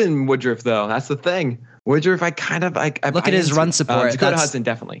believe in Woodruff, though. That's the thing. Woodruff, I look at his run support. Dakota Hudson,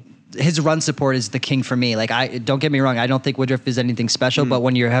 definitely. His run support is the king for me. Like, don't get me wrong, I don't think Woodruff is anything special, but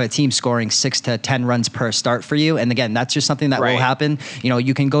when you have a team scoring 6 to 10 runs per start for you, and again, that's just something that will happen. You know,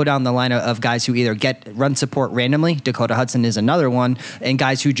 you can go down the line of guys who either get run support randomly. Dakota Hudson is another one, and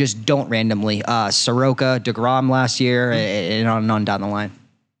guys who just don't randomly. Soroka, DeGrom last year, and on down the line.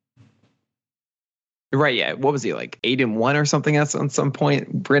 Right, yeah. What was he, like 8-1 or something else on some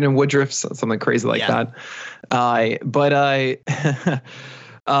point? Brandon Woodruff, something crazy like that.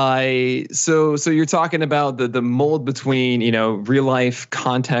 So you're talking about the mold between, you know, real life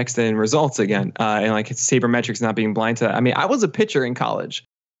context and results again, and like sabermetrics not being blind to that. I mean, I was a pitcher in college.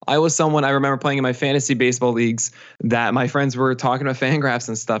 I was someone I remember playing in my fantasy baseball leagues that my friends were talking about Fangraphs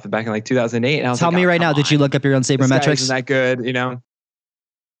and stuff back in like 2008. And I was Tell me right now, did you look up your own sabermetrics? Isn't that good? You know.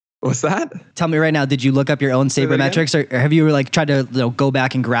 What's that? Tell me right now, did you look up your own sabermetrics, or have you like tried to go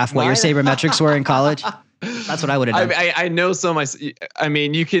back and graph what your sabermetrics were in college? That's what I would have done. I know so much. I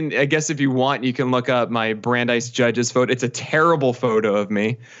mean, you can, I guess if you want, you can look up my Brandeis Judges photo. It's a terrible photo of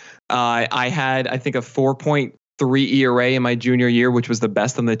me. I had, I think, a 4.3 ERA in my junior year, which was the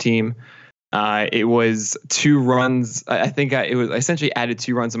best on the team. It was 2 runs. I think it was essentially added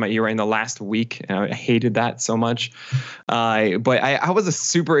 2 runs in my ERA in the last week. And I hated that so much. But I was a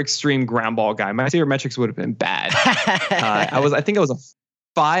super extreme ground ball guy. My sabermetrics would have been bad. I was a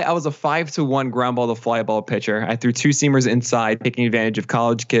 5-1 ground ball to fly ball pitcher. I threw 2 seamers inside, taking advantage of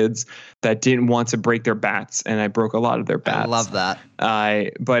college kids that didn't want to break their bats, and I broke a lot of their bats. I love that.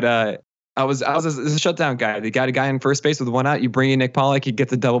 I was a shutdown guy. They got a guy in first base with 1 out. You bring in Nick Pollack, he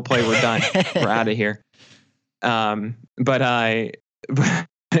gets a double play. We're done. We're out of here.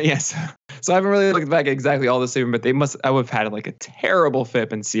 Yes. So I haven't really looked back at exactly all the saber, but I would have had like a terrible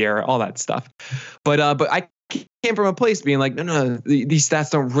FIP in Sierra, all that stuff. But I came from a place being like, no, these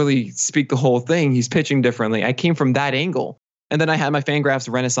stats don't really speak the whole thing. He's pitching differently. I came from that angle. And then I had my Fangraphs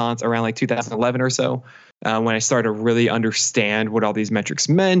renaissance around like 2011 or so, when I started to really understand what all these metrics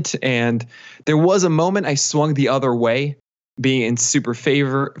meant. And there was a moment I swung the other way, being in super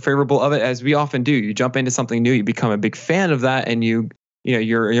favorable of it, as we often do. You jump into something new, you become a big fan of that, and you know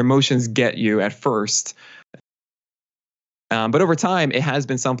your emotions get you at first. But over time, it has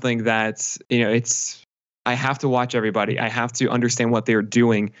been something that, you know, I have to watch everybody. I have to understand what they're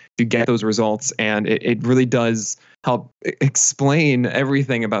doing to get those results. And it really does help explain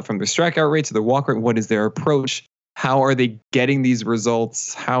everything about from the strikeout rate to the walk rate. What is their approach? How are they getting these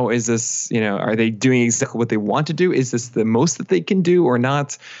results? How is this, you know, are they doing exactly what they want to do? Is this the most that they can do or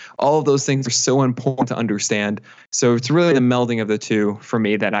not? All of those things are so important to understand. So it's really the melding of the two for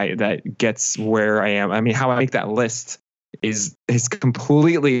me that gets where I am. I mean, how I make that list is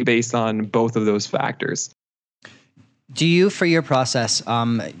completely based on both of those factors. Do you, for your process,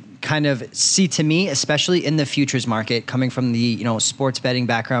 kind of see, to me, especially in the futures market, coming from the, you know, sports betting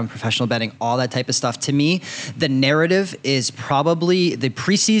background, professional betting, all that type of stuff, to me, the narrative is probably the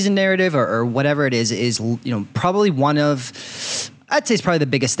preseason narrative or whatever it is, you know, probably one of, I'd say it's probably the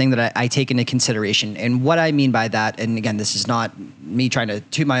biggest thing that I take into consideration. And what I mean by that, and again, this is not me trying to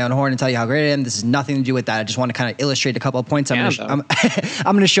toot my own horn and tell you how great I am. This has nothing to do with that. I just want to kind of illustrate a couple of points. I'm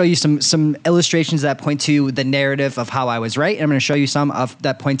going to show you some illustrations that point to the narrative of how I was right. And I'm going to show you some of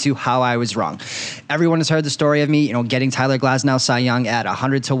that point to how I was wrong. Everyone has heard the story of me, you know, getting Tyler Glasnow Cy Young at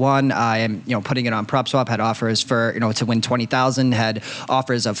 100-1. I am, you know, putting it on PropSwap, had offers for, you know, to win 20,000, had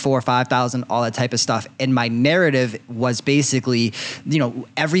offers of 4,000 or 5,000, all that type of stuff. And my narrative was basically, you know,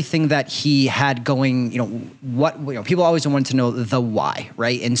 everything that he had going, you know, what, you know, people always want to know the why,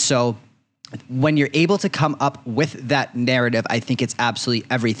 right? And so when you're able to come up with that narrative, I think it's absolutely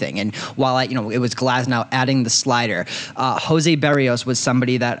everything. And while it was Glasnow adding the slider, Jose Berrios was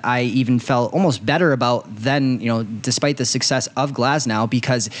somebody that I even felt almost better about than, you know, despite the success of Glasnow,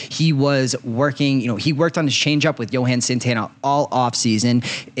 because he was working, you know, he worked on his changeup with Johan Santana all off season.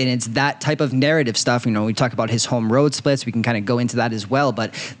 And it's that type of narrative stuff. You know, we talk about his home road splits. We can kind of go into that as well.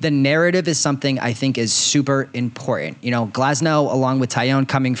 But the narrative is something I think is super important. You know, Glasnow, along with Tyone,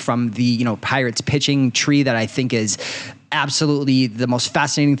 coming from the, you know, Pirates pitching tree that I think is absolutely the most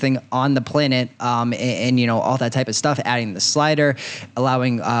fascinating thing on the planet. And you know, all that type of stuff, adding the slider,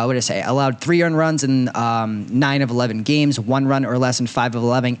 allowing, allowed 3 earned runs in 9 of 11 games, 1 run or less in 5 of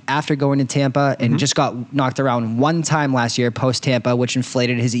 11 after going to Tampa, and just got knocked around 1 time last year post Tampa, which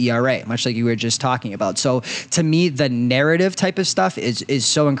inflated his ERA, much like you were just talking about. So to me, the narrative type of stuff is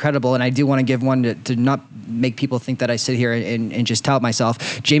so incredible. And I do want to give one to not make people think that I sit here and just tout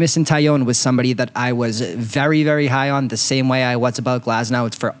myself. Jameson Taillon was somebody that I was very, very high on, the same way I was about Glasnow.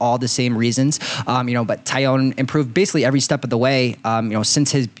 It's for all the same reasons. But Taillon improved basically every step of the way,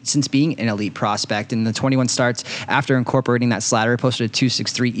 since being an elite prospect. In the 21 starts after incorporating that slider, posted a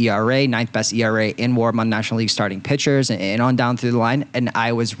 2.63 ERA, 9th best ERA in WAR among National League starting pitchers, and on down through the line. And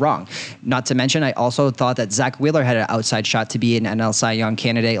I was wrong. Not to mention, I also thought that Zach Wheeler had an outside shot to be an NL Cy Young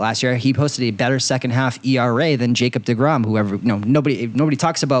candidate last year. He posted a better second half ERA than Jacob deGrom, whoever, nobody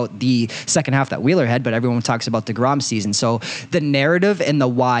talks about the second half that Wheeler had, but everyone talks about deGrom's season. So the narrative and the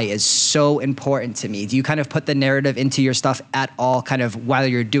why is so important to me. Do you kind of put the narrative into your stuff at all, kind of while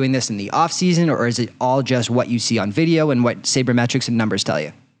you're doing this in the off season, or is it all just what you see on video and what sabermetrics and numbers tell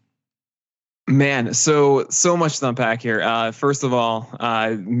you? Man, so much to unpack here. First of all,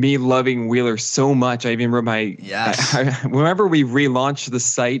 me loving Wheeler so much, I even wrote my. Yes. Whenever we relaunch the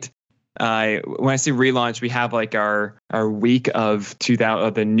site, when I say relaunch, we have like our week of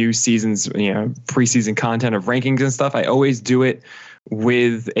the new season's preseason content of rankings and stuff. I always do it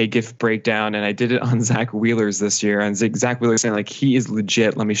with a gift breakdown, and I did it on Zach Wheeler's this year. And Zach Wheeler saying like he is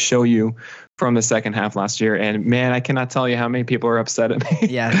legit. Let me show you from the second half last year. And man, I cannot tell you how many people are upset at me.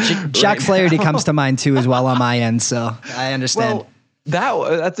 Yeah, Jack Flaherty comes to mind too as well on my end, so I understand. Well,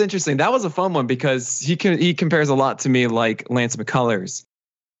 that's interesting. That was a fun one because he compares a lot to me like Lance McCullers.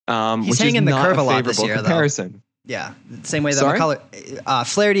 He's hanging the curve a lot this year, comparison. Though. Yeah, same way that McCullers.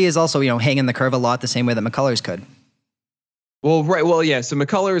 Flaherty is also hanging the curve a lot the same way that McCullers could. Well, right. Well, yeah. So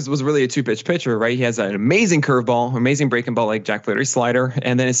McCullers was really a 2-pitch pitcher, right? He has an amazing curveball, amazing breaking ball like Jack Flaherty's slider,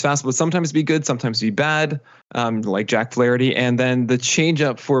 and then his fastball would sometimes be good, sometimes be bad, like Jack Flaherty. And then the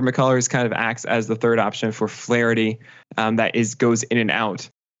changeup for McCullers kind of acts as the third option for Flaherty, goes in and out.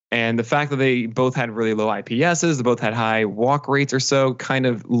 And the fact that they both had really low IPSs, they both had high walk rates or so, kind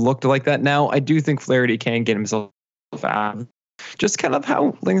of looked like that. Now, I do think Flaherty can get himself out. Just kind of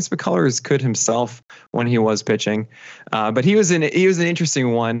how Lance McCullers could himself when he was pitching, but he was an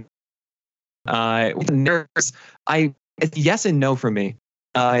interesting one. It's yes and no for me.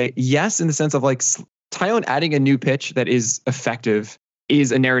 Yes, in the sense of like Taillon adding a new pitch that is effective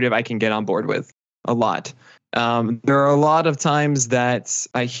is a narrative I can get on board with a lot. There are a lot of times that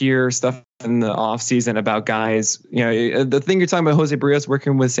I hear stuff in the off season about guys, the thing you're talking about, Jose Barrios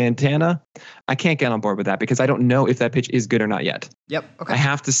working with Santana, I can't get on board with that because I don't know if that pitch is good or not yet. Yep. Okay. I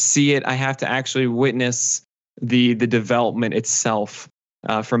have to see it. I have to actually witness the development itself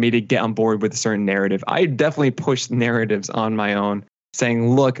for me to get on board with a certain narrative. I definitely push narratives on my own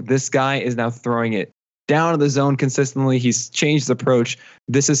saying, look, this guy is now throwing it down in the zone consistently. He's changed his approach.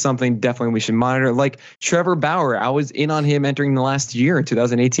 This is something definitely we should monitor. Like Trevor Bauer, I was in on him entering the last year in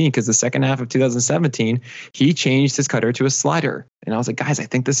 2018 because the second half of 2017, he changed his cutter to a slider. And I was like, guys, I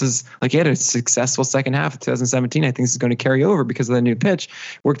think this is like he had a successful second half of 2017. I think this is going to carry over because of the new pitch.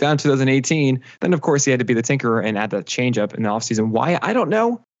 Worked out in 2018. Then, of course, he had to be the tinkerer and add that changeup in the offseason. Why? I don't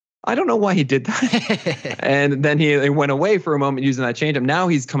know. I don't know why he did that. And then he went away for a moment using that changeup. Now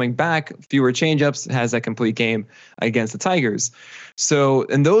he's coming back, fewer changeups, has that complete game against the Tigers. So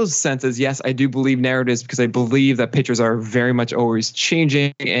in those senses, yes, I do believe narratives because I believe that pitchers are very much always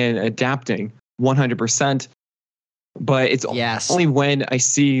changing and adapting 100%. But it's only when I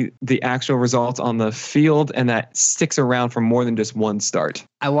see the actual results on the field and that sticks around for more than just one start.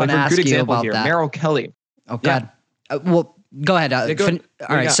 I want to ask you about that. Merrill Kelly. Oh, God. Yeah. Go ahead. Go ahead.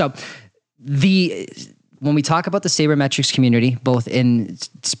 All right. So when we talk about the sabermetrics community, both in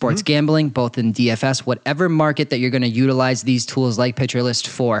sports gambling, both in DFS, whatever market that you're going to utilize these tools like Pitcher List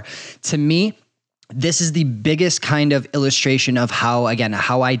for, to me, this is the biggest kind of illustration of how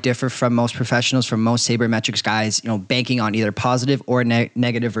I differ from most professionals, from most sabermetrics guys, banking on either positive or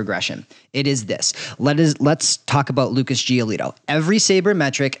negative regression. It is this. Let's talk about Lucas Giolito. Every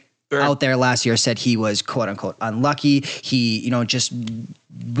sabermetric out there last year said he was quote unquote unlucky. He,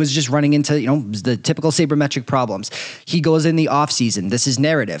 was running into, the typical sabermetric problems. He goes in the offseason. This is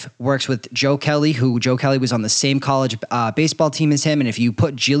narrative. Works with Joe Kelly, who Joe Kelly was on the same college baseball team as him. And if you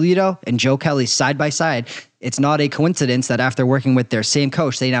put Giolito and Joe Kelly side by side, It's not a coincidence that after working with their same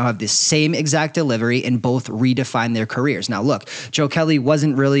coach, they now have the same exact delivery and both redefine their careers. Now, look, Joe Kelly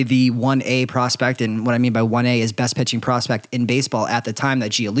wasn't really the 1A prospect, and what I mean by 1A is best pitching prospect in baseball at the time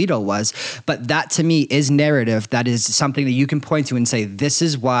that Giolito was, but that to me is narrative. That is something that you can point to and say, this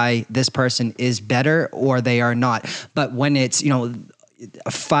is why this person is better or they are not. But when it's,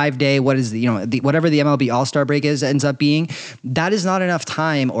 a 5-day, whatever the MLB All-Star break ends up being, that is not enough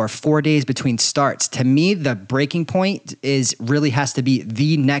time, or 4 days between starts. To me, the breaking point has to be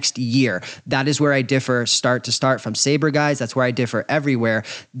the next year. That is where I differ start to start from Saber guys. That's where I differ everywhere.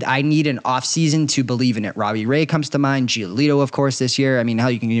 I need an off season to believe in it. Robbie Ray comes to mind, Giolito, of course, this year. I mean,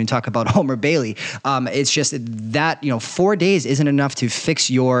 hell, you can even talk about Homer Bailey. It's just that, 4 days isn't enough to fix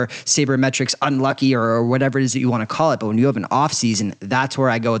your sabermetrics unlucky or whatever it is that you want to call it. But when you have an off season, that's where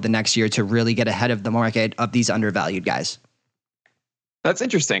I go the next year to really get ahead of the market of these undervalued guys. That's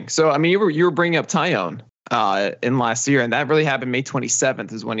interesting. So, I mean, you were bringing up Tyone in last year, and that really happened May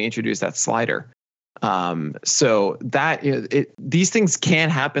 27th is when he introduced that slider. So that these things can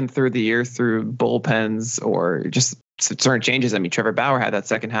happen through the year through bullpens or just certain changes. I mean, Trevor Bauer had that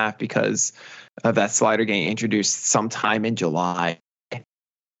second half because of that slider getting introduced sometime in July.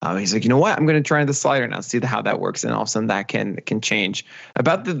 He's like, you know what? I'm going to try the slider now, see how that works, and all of a sudden that can change.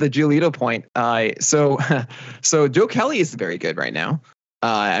 About the Giolito point, so Joe Kelly is very good right now.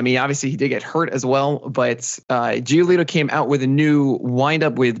 I mean, obviously he did get hurt as well, but Giolito came out with a new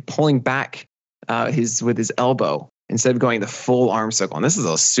windup with pulling back with his elbow instead of going the full arm circle. And this is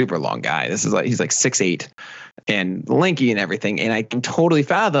a super long guy. He's like 6'8" and lanky and everything. And I can totally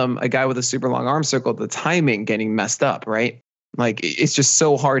fathom a guy with a super long arm circle, the timing getting messed up, right? Like, it's just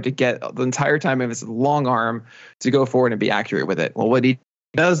so hard to get the entire time of his long arm to go forward and be accurate with it. Well, what he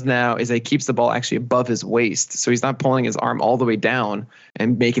does now is he keeps the ball actually above his waist. So he's not pulling his arm all the way down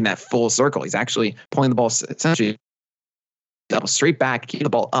and making that full circle. He's actually pulling the ball essentially straight back, keep the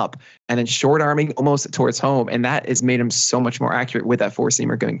ball up, and then short arming almost towards home. And that has made him so much more accurate with that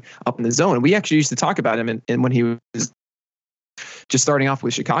four-seamer going up in the zone. And we actually used to talk about him and when he was just starting off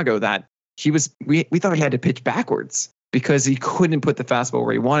with Chicago, that we thought he had to pitch backwards because he couldn't put the fastball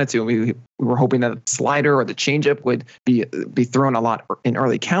where he wanted to. And we were hoping that the slider or the changeup would be thrown a lot in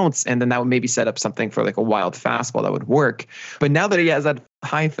early counts, and then that would maybe set up something for like a wild fastball that would work. But now that he has that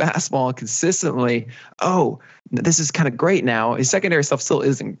high fastball consistently, this is kind of great now. His secondary stuff still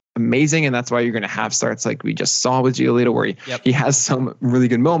isn't amazing, and that's why you're going to have starts like we just saw with Giolito where he has some really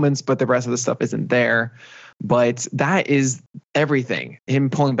good moments, but the rest of the stuff isn't there. But that is everything. Him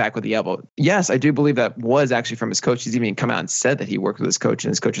pulling back with the elbow. Yes, I do believe that was actually from his coach. He's even come out and said that he worked with his coach,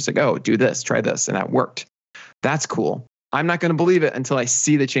 and his coach was like, "Oh, do this, try this," and that worked. That's cool. I'm not going to believe it until I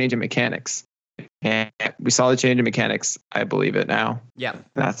see the change in mechanics. And we saw the change in mechanics. I believe it now. Yeah,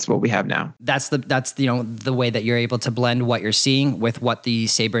 that's what we have now. That's the way that you're able to blend what you're seeing with what the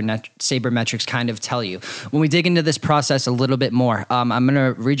sabermetrics kind of tell you. When we dig into this process a little bit more, I'm going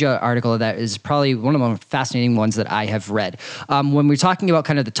to read you an article that is probably one of the most fascinating ones that I have read. When we're talking about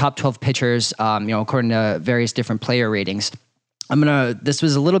kind of the top 12 pitchers, according to various different player ratings. This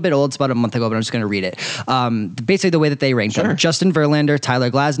was a little bit old. It's about a month ago, but I'm just going to read it. Basically the way that they ranked them: Justin Verlander, Tyler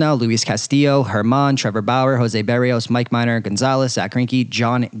Glasnow, Luis Castillo, Herman, Trevor Bauer, Jose Berrios, Mike Minor, Gonzalez, Zach Greinke,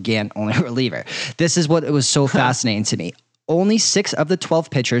 John Gant, only reliever. This is what was so fascinating to me. Only 6 of the 12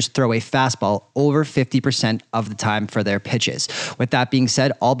 pitchers throw a fastball over 50% of the time for their pitches. With that being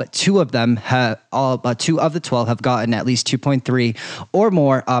said, all but 2 of the 12 have gotten at least 2.3 or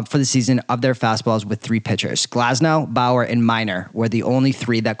more for the season of their fastballs with 3 pitchers. Glasnow, Bauer, and Minor were the only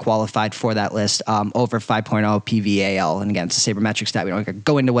 3 that qualified for that list over 5.0 PVAL. And again, it's a sabermetric stat. We don't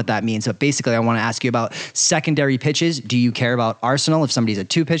go into what that means. But basically, I want to ask you about secondary pitches. Do you care about arsenal if somebody's a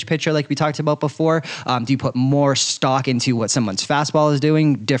 2-pitch pitcher like we talked about before? Do you put more stock into what someone's fastball is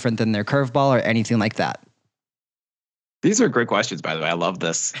doing different than their curveball or anything like that? These are great questions, by the way. I love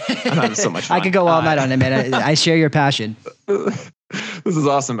this. I'm having so much fun. I could go all night on it, man. I share your passion. This is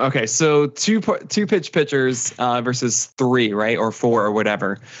awesome. Okay, so two pitch pitchers versus 3, right, or 4 or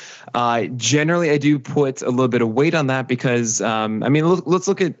whatever. Generally, I do put a little bit of weight on that because, let's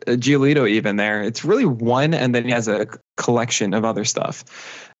look at Giolito even there. It's really 1, and then he has a collection of other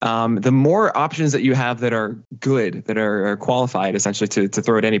stuff. The more options that you have that are good, that are qualified essentially to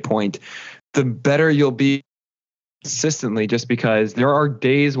throw at any point, the better you'll be consistently, just because there are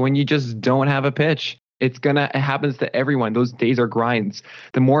days when you just don't have a pitch. It happens to everyone. Those days are grinds.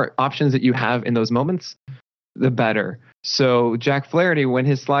 The more options that you have in those moments, the better. So Jack Flaherty, when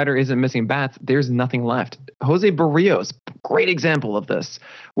his slider isn't missing bats, there's nothing left. Jose Barrios, great example of this.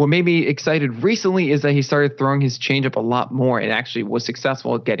 What made me excited recently is that he started throwing his changeup a lot more and actually was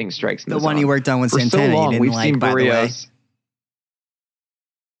successful at getting strikes in the one he worked on with For Santana. So long, we've seen Barrios.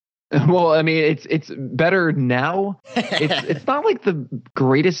 Well, I mean, it's better now. It's not like the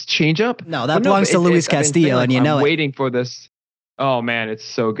greatest changeup. No, that belongs to Luis Castillo, and I'm waiting for this. Oh man, it's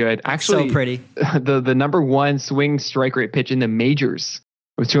so good. Actually, so pretty. The number one swing strike rate pitch in the majors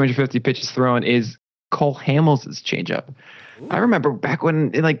with 250 pitches thrown is Cole Hamels' changeup. Ooh. I remember back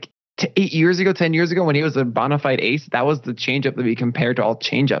when, 10 years ago, when he was a bona fide ace, that was the changeup that we compared to all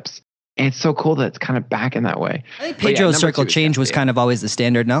changeups. And it's so cool that it's kind of back in that way. I think Pedro's circle change was kind of always the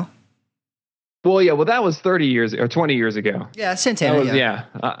standard, no? Well, that was 30 years or 20 years ago. Yeah, Santana.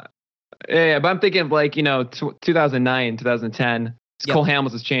 But I'm thinking of 2009, 2010. Yep. Cole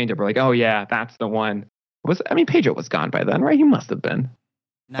Hamels' changeup. We're like, oh yeah, that's the one. Pedro was gone by then, right? He must have been.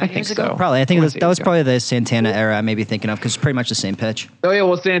 9 years ago, probably. I think that was probably the Santana era I may be thinking of, because it's pretty much the same pitch. Oh yeah,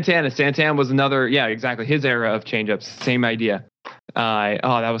 well Santana was another. Yeah, exactly. His era of changeups, same idea.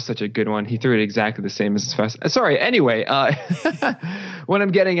 That was such a good one. He threw it exactly the same as his first. Sorry. Anyway, what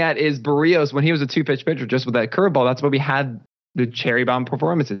I'm getting at is Barrios, when he was a 2-pitch pitcher, just with that curveball, that's why we had the cherry bomb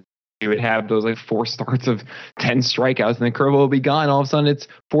performances. He would have those 4 starts of 10 strikeouts, and the curveball will be gone. All of a sudden, it's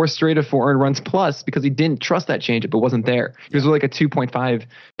 4 straight of 4 earned runs plus, because he didn't trust that changeup. It wasn't there. He was like a 2.5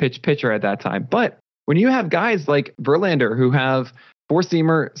 pitch pitcher at that time. But when you have guys like Verlander who have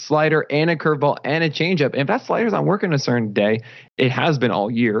 4-seamer, slider, and a curveball and a changeup, and if that slider's not working a certain day, it has been all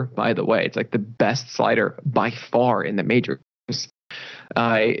year, by the way. It's like the best slider by far in the majors.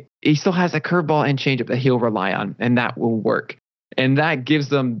 He still has a curveball and changeup that he'll rely on, and that will work. And that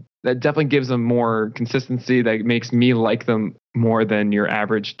definitely gives them more consistency. That makes me like them more than your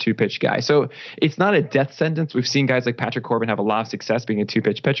average 2-pitch guy. So it's not a death sentence. We've seen guys like Patrick Corbin have a lot of success being a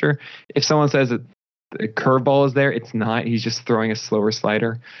 2-pitch pitcher. If someone says that the curveball is there, it's not. He's just throwing a slower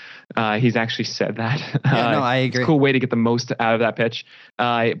slider. He's actually said that. Yeah, no, I agree. It's a cool way to get the most out of that pitch.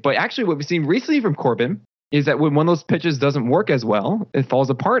 But actually what we've seen recently from Corbin is that when one of those pitches doesn't work as well, it falls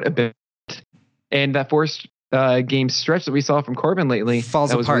apart a bit. And that forced game stretch that we saw from Corbin lately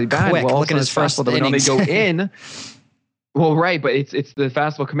falls was apart really bad. quick. Well, look at his first innings. They go in. Well, right, but it's the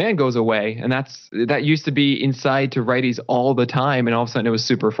fastball command goes away, and that used to be inside to righties all the time, and all of a sudden it was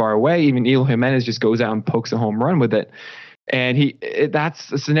super far away. Even Eloy Jimenez just goes out and pokes a home run with it, and that's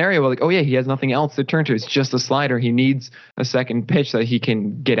a scenario where he has nothing else to turn to. It's just a slider. He needs a second pitch that he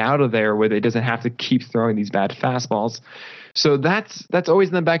can get out of there with. It doesn't have to keep throwing these bad fastballs. So that's always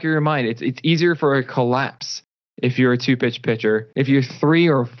in the back of your mind. It's easier for a collapse if you're a 2-pitch pitcher. If you're 3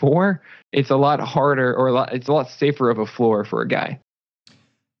 or 4, it's a lot harder, it's a lot safer of a floor for a guy.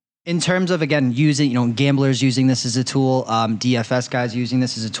 In terms of, again, using, gamblers using this as a tool, DFS guys using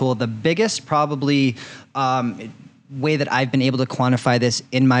this as a tool, the biggest probably way that I've been able to quantify this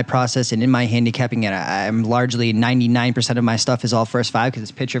in my process and in my handicapping, and I'm largely 99% of my stuff is all first 5 because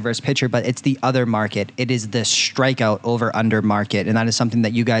it's pitcher versus pitcher, but it's the other market. It is the strikeout over under market. And that is something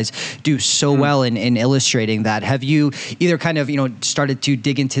that you guys do so well in illustrating that. Have you either kind of, started to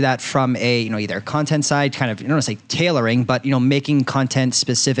dig into that from a, either a content side, kind of, I don't want to say tailoring, but, making content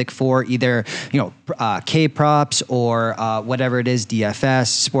specific for either, K props or whatever it is, DFS,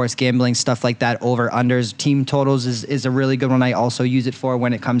 sports gambling, stuff like that, over unders, team totals is a really good one. I also use it for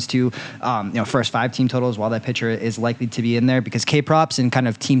when it comes to, first 5 team totals while that pitcher is likely to be in there, because K props and kind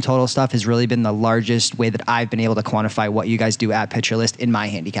of team total stuff has really been the largest way that I've been able to quantify what you guys do at Pitcher List in my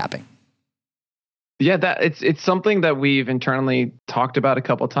handicapping. Yeah, it's something that we've internally talked about a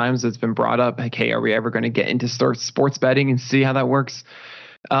couple of times. It's been brought up, like, hey, are we ever going to get into sports betting and see how that works?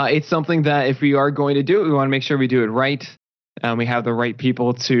 It's something that if we are going to do it, we want to make sure we do it right. We have the right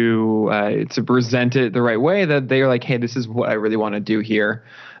people to present it the right way, that they are like, hey, this is what I really want to do here.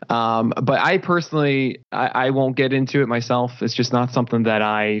 But I personally, I won't get into it myself. It's just not something that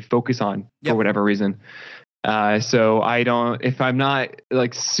I focus on for whatever reason. So I don't, if I'm not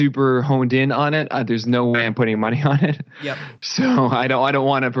like super honed in on it, there's no way I'm putting money on it. Yep. So I don't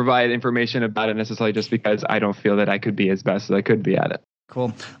want to provide information about it necessarily just because I don't feel that I could be as best as I could be at it.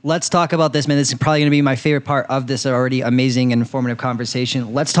 Cool. Let's talk about this, man. This is probably going to be my favorite part of this already amazing and informative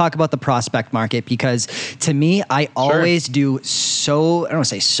conversation. Let's talk about the prospect market, because to me, I always do so, I don't want to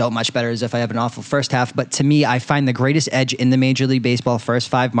say so much better as if I have an awful first half, but to me, I find the greatest edge in the Major League Baseball first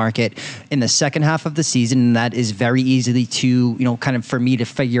 5 market in the second half of the season. And that is very easily to, kind of for me to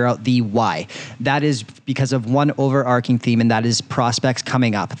figure out the why. That is because of one overarching theme, and that is prospects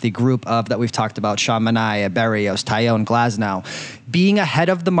coming up. The group of that we've talked about, Sean Manaea, Berrios, Tyone, Glasnow, being ahead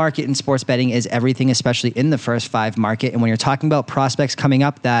of the market in sports betting is everything, especially in the first 5 market. And when you're talking about prospects coming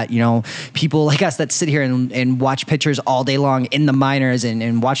up that, people like us that sit here and watch pitchers all day long in the minors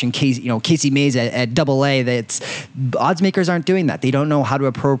and watching Casey Mays at AA, that's odds makers aren't doing that. They don't know how to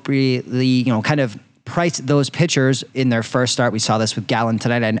appropriately, kind of price those pitchers in their first start. We saw this with Gallen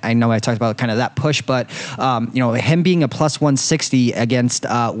tonight. I know I talked about kind of that push, but him being a plus 160 against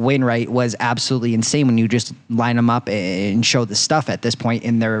Wainwright was absolutely insane when you just line them up and show the stuff at this point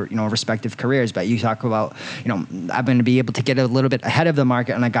in their respective careers. But you talk about I'm going to be able to get a little bit ahead of the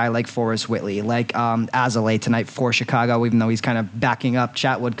market on a guy like Forrest Whitley, like Azalea tonight for Chicago, even though he's kind of backing up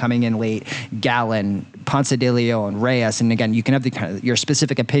Chatwood coming in late, Gallen, Ponce de Leon, and Reyes. And again, you can have your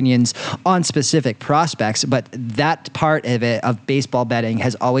specific opinions on specific prospects, but that part of it, of baseball betting,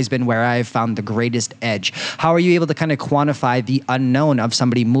 has always been where I've found the greatest edge. How are you able to kind of quantify the unknown of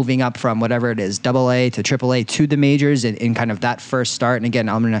somebody moving up from whatever it is, AA to AAA to the majors in kind of that first start? And again,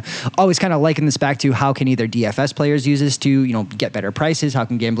 I'm going to always kind of liken this back to how can either DFS players use this to, get better prices? How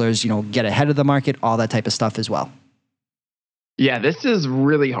can gamblers, get ahead of the market? All that type of stuff as well. Yeah, this is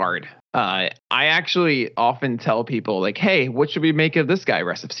really hard. I actually often tell people like, hey, what should we make of this guy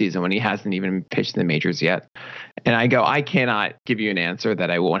rest of season when he hasn't even pitched in the majors yet? And I go, I cannot give you an answer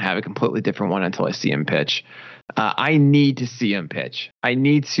that I won't have a completely different one until I see him pitch. I need to see him pitch. I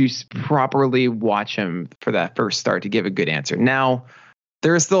need to properly watch him for that first start to give a good answer. Now,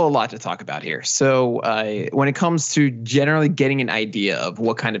 there is still a lot to talk about here. So when it comes to generally getting an idea of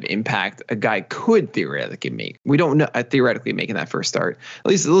what kind of impact a guy could theoretically make, we don't know theoretically making that first start. At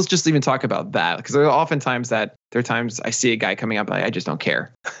least let's just even talk about that, because there are times I see a guy coming up, I just don't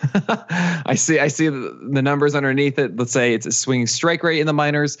care. I see the numbers underneath it. Let's say it's a swing strike rate in the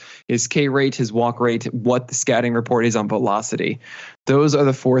minors, his K rate, his walk rate, what the scouting report is on velocity. Those are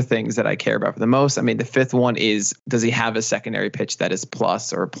the 4 things that I care about for the most. I mean, the 5th one is, does he have a secondary pitch that is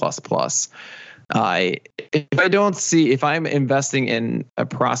plus or plus plus? If I'm investing in a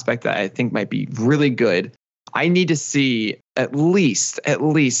prospect that I think might be really good, I need to see at least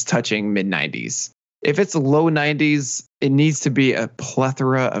touching mid 90s. If it's low 90s, it needs to be a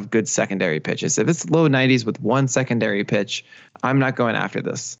plethora of good secondary pitches. If it's low 90s with 1 secondary pitch, I'm not going after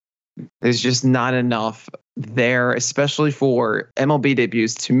this. There's just not enough there, especially for MLB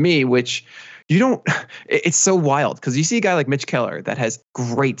debuts to me, which it's so wild because you see a guy like Mitch Keller that has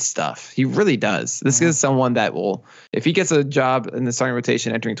great stuff. He really does. This is someone that will, if he gets a job in the starting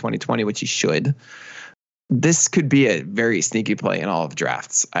rotation entering 2020, which he should, this could be a very sneaky play in all of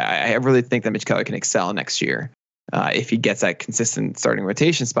drafts. I really think that Mitch Keller can excel next year if he gets that consistent starting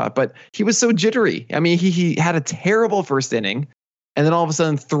rotation spot. But he was so jittery. I mean, he had a terrible first inning, and then all of a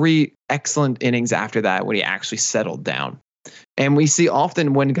sudden 3 excellent innings after that when he actually settled down. And we see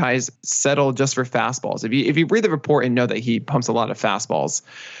often when guys settle just for fastballs, if you read the report and know that he pumps a lot of fastballs,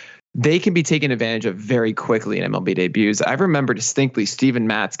 they can be taken advantage of very quickly in MLB debuts. I remember distinctly Steven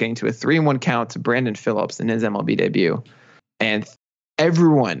Matz getting to a 3-1 count to Brandon Phillips in his MLB debut. And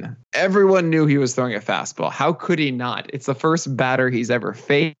everyone knew he was throwing a fastball. How could he not? It's the first batter he's ever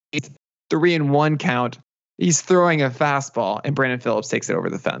faced. 3-1 count. He's throwing a fastball, and Brandon Phillips takes it over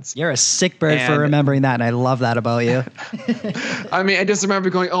the fence. You're a sick bird for remembering that, and I love that about you. I mean, I just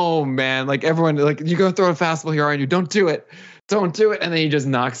remember going, oh, man, like everyone, like, you go throw a fastball here, aren't you? Don't do it. And then he just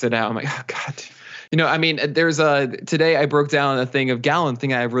knocks it out. I'm like, oh, God. I mean, today I broke down a thing of Gallen,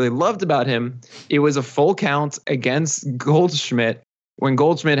 thing I really loved about him. It was a full count against Goldschmidt when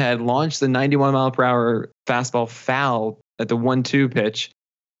Goldschmidt had launched the 91 mile per hour fastball foul at the 1-2 pitch.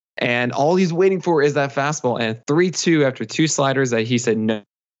 And all he's waiting for is that fastball. And 3-2 after 2 sliders that he said no,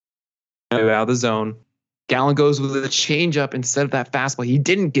 out of the zone. Gallen goes with a changeup instead of that fastball. He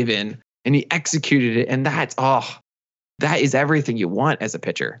didn't give in, and he executed it. And that is everything you want as a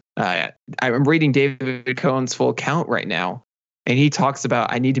pitcher. I'm reading David Cohen's Full Count right now, and he talks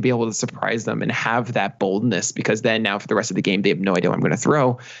about I need to be able to surprise them and have that boldness, because then now for the rest of the game, they have no idea what I'm going to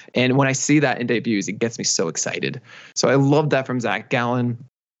throw. And when I see that in debuts, it gets me so excited. So I love that from Zach Gallen.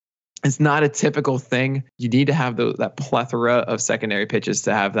 It's not a typical thing. You need to have that plethora of secondary pitches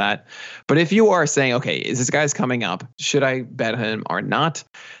to have that. But if you are saying, okay, is this guy's coming up? Should I bet him or not?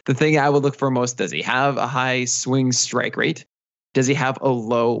 The thing I would look for most, does he have a high swing strike rate? Does he have a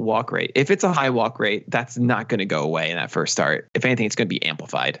low walk rate? If it's a high walk rate, that's not going to go away in that first start. If anything, it's going to be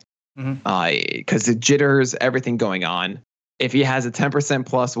amplified because the jitters, everything going on. If he has a 10%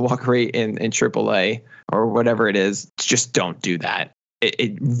 plus walk rate in AAA or whatever it is, just don't do that.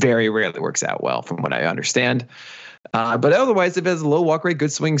 It very rarely works out well from what I understand. But otherwise, if it has a low walk rate,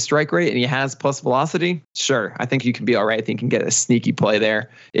 good swing strike rate, and he has plus velocity, sure, I think you can be all right. I think you can get a sneaky play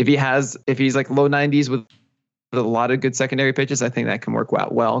there. If he's like low 90s with a lot of good secondary pitches, I think that can work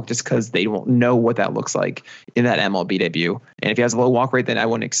out well just because they won't know what that looks like in that MLB debut. And if he has a low walk rate, then I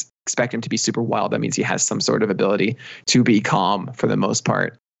wouldn't expect him to be super wild. That means he has some sort of ability to be calm for the most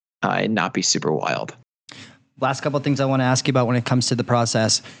part and not be super wild. Last couple of things I want to ask you about when it comes to the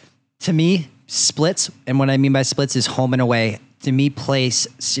process. To me, splits, and what I mean by splits is home and away, to me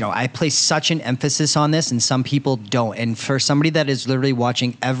I place such an emphasis on this, and some people don't. And for somebody that is literally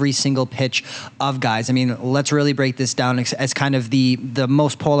watching every single pitch of guys, I mean, let's really break this down as kind of the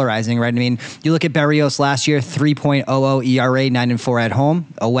most polarizing, right? I mean, you look at Berrios last year, 3.00 ERA, 9-4 at home,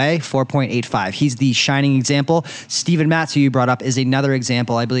 away 4.85. He's the shining example. Steven Matz, who you brought up, is another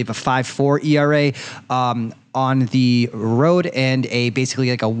example. I believe a 5.4 ERA. On the road and basically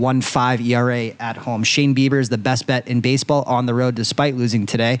like a 1.5 ERA at home. Shane Bieber is the best bet in baseball on the road despite losing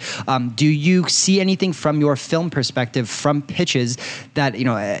today. Do you see anything from your film perspective from pitches that,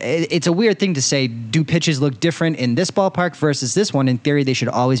 it's a weird thing to say, do pitches look different in this ballpark versus this one? In theory, they should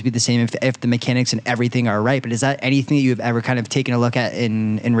always be the same if the mechanics and everything are right. But is that anything that you've ever kind of taken a look at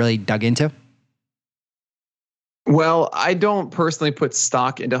and really dug into? Well, I don't personally put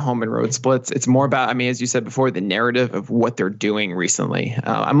stock into home and road splits. It's more about, as you said before, the narrative of what they're doing recently.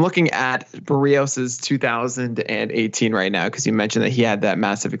 I'm looking at Berrios's 2018 right now because you mentioned that he had that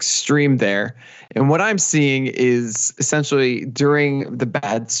massive extreme there. And what I'm seeing is essentially during the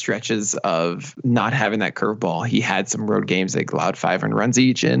bad stretches of not having that curveball, he had some road games that allowed 5 earned runs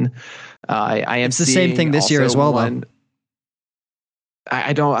each. And it's the same thing this year as well, though.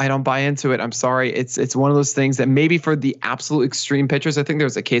 I don't buy into it. I'm sorry. It's one of those things that maybe for the absolute extreme pitchers, I think there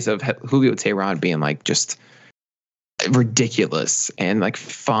was a case of Julio Teheran being like just ridiculous and like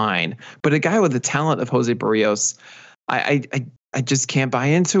fine. But a guy with the talent of Jose Berrios, I just can't buy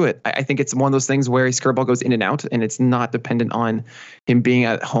into it. I think it's one of those things where his curveball goes in and out, and it's not dependent on him being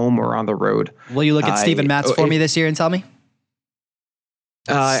at home or on the road. Will you look at Steven Matz for me this year and tell me?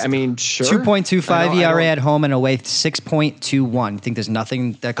 Sure. 2.25 ERA at home and away 6.21. I think there's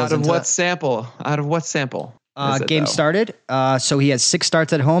nothing that goes into that. Out of what sample? Game started. So he has 6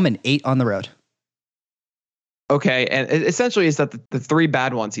 starts at home and 8 on the road. Okay, and essentially is that the 3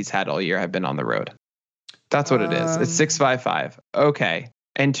 bad ones he's had all year have been on the road. That's what it is. It's 6.55. Okay,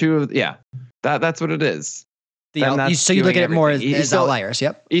 and 2. Yeah, that's what it is. So you look at it more as outliers.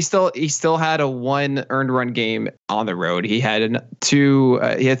 Yep. He still had a 1 earned run game on the road. He had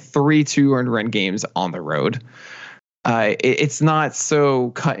 3 2 earned run games on the road. It's not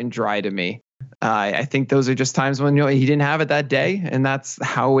so cut and dry to me. I think those are just times when he didn't have it that day, and that's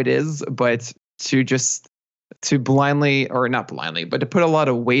how it is. But to blindly, or not blindly, but to put a lot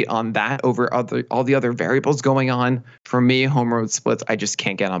of weight on that over all the other variables going on, for me, home road splits, I just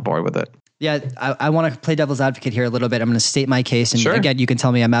can't get on board with it. Yeah, I want to play devil's advocate here a little bit. I'm going to state my case, and again, you can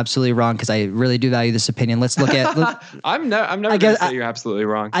tell me I'm absolutely wrong because I really do value this opinion. Let's look at. I'm never going to say you're absolutely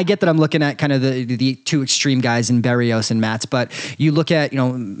wrong. I get that I'm looking at kind of the 2 extreme guys in Berrios and Matz, but you look at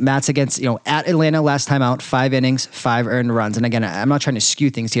Matz against at Atlanta last time out, 5 innings, 5 earned runs, and again, I'm not trying to skew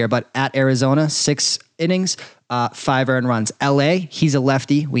things here, but at Arizona, 6 innings. 5 earned runs. LA, he's a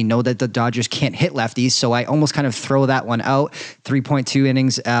lefty. We know that the Dodgers can't hit lefties, so I almost kind of throw that one out. 3.2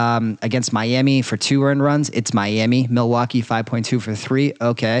 innings against Miami for 2 earned runs. It's Miami. Milwaukee, 5.2 for 3.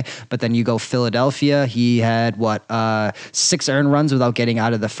 Okay. But then you go Philadelphia. He had 6 earned runs without getting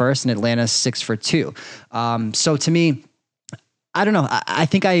out of the first, and Atlanta 6 for 2. So to me, I don't know. I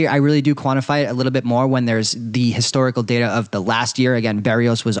think I really do quantify it a little bit more when there's the historical data of the last year. Again,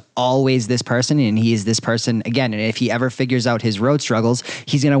 Berrios was always this person, and he is this person again. And if he ever figures out his road struggles,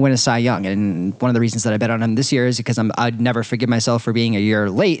 he's going to win a Cy Young. And one of the reasons that I bet on him this year is because I'd never forgive myself for being a year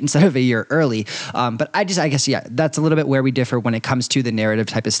late instead of a year early. But I guess, that's a little bit where we differ when it comes to the narrative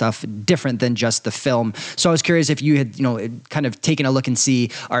type of stuff, different than just the film. So I was curious if you had, kind of taken a look and see,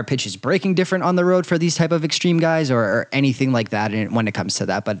 are pitches breaking different on the road for these type of extreme guys or anything like that when it comes to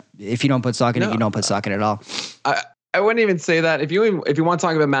that. But if you don't put stock in it, you don't put stock in it at all. I wouldn't even say that. If you want to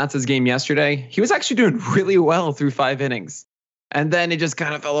talk about Matz's game yesterday, he was actually doing really well through 5 innings. And then it just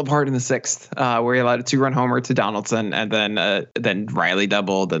kind of fell apart in the 6th, where he allowed a 2-run homer to Donaldson, and then Riley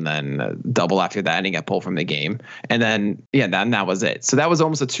doubled, and then double after that, and he got pulled from the game. And then that was it. So that was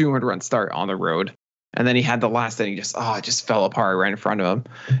almost a 200-run start on the road. And then he had the last inning it just fell apart right in front of him,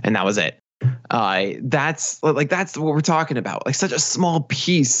 and that was it. That's what we're talking about. Like such a small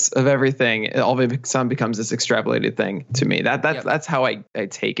piece of everything, all of it becomes this extrapolated thing to me. That's how I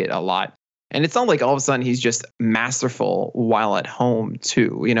take it a lot. And it's not like all of a sudden he's just masterful while at home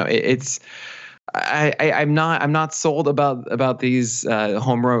too. I'm not sold about these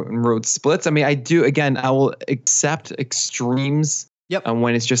home road splits. I mean, I will accept extremes Yep.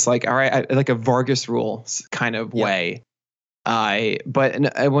 When it's just like, all right, like a Vargas rule kind of way. But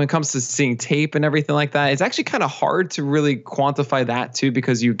when it comes to seeing tape and everything like that, it's actually kind of hard to really quantify that too,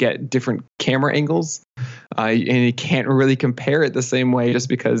 because you get different camera angles, and you can't really compare it the same way just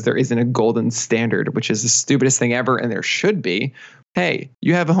because there isn't a golden standard, which is the stupidest thing ever. And there should be. Hey,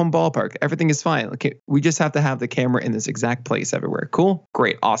 you have a home ballpark. Everything is fine. Okay, we just have to have the camera in this exact place everywhere. Cool.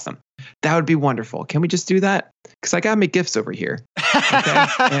 Great. Awesome. That would be wonderful. Can we just do that? Because I got to make gifts over here. Okay.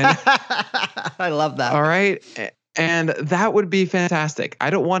 And, I love that. all right. And that would be fantastic. I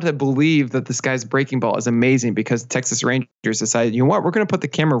don't want to believe that this guy's breaking ball is amazing because Texas Rangers decided, you know what, we're going to put the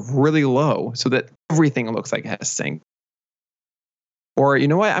camera really low so that everything looks like it has sync. Or, you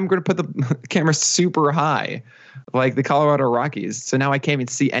know what, I'm going to put the camera super high, like the Colorado Rockies. So now I can't even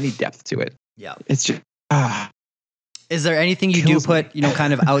see any depth to it. Yeah. It's just, Is there anything you do put,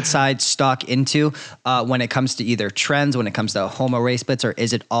 kind of outside stock into when it comes to either trends, when it comes to home array splits, or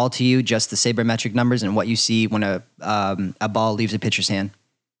is it all to you just the sabermetric numbers and what you see when a ball leaves a pitcher's hand?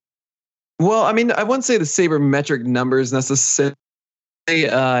 Well, I mean, I wouldn't say the sabermetric numbers necessarily.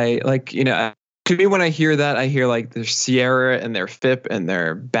 To me, when I hear that, I hear like their Sierra and their FIP and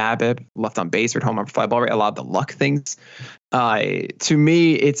their BABIP, left on base rate, home run fly ball rate, a lot of the luck things. To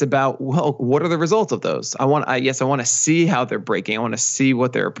me, it's about, well, what are the results of those? I want to see how they're breaking. I want to see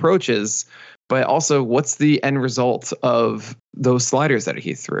what their approach is, but also what's the end result of those sliders that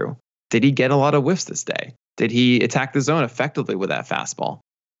he threw? Did he get a lot of whiffs this day? Did he attack the zone effectively with that fastball?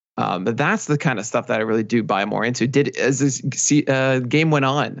 But that's the kind of stuff that I really do buy more into. As this game went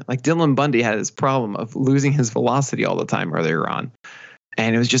on, like Dylan Bundy had this problem of losing his velocity all the time earlier on.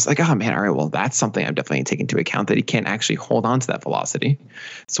 And it was just like, oh man, all right, well, that's something I'm definitely taking into account, that he can't actually hold on to that velocity.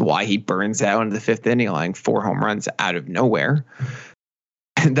 It's why he burns out in the fifth inning, allowing 4 home runs out of nowhere.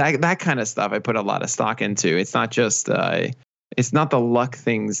 And that kind of stuff I put a lot of stock into. It's not just it's not the luck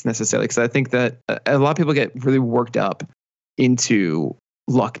things necessarily, because I think that a lot of people get really worked up into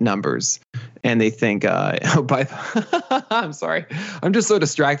luck numbers and they think I'm sorry, I'm just so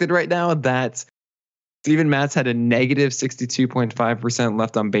distracted right now that Steven Matz had a negative 62.5%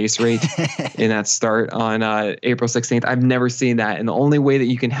 left on base rate in that start on April 16th. I've never seen that, and the only way that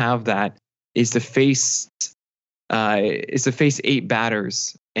you can have that is to face 8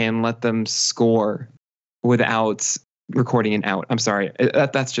 batters and let them score without recording an out. I'm sorry,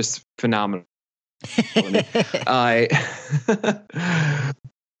 that's just phenomenal.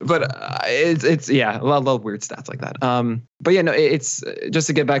 But it's a lot of weird stats like that. But yeah, no, it's just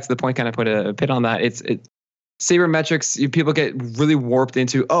to get back to the point, kind of put a pin on that. It's sabermetrics. People get really warped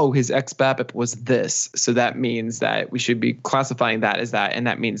into, oh, his xBABIP was this, so that means that we should be classifying that as that, and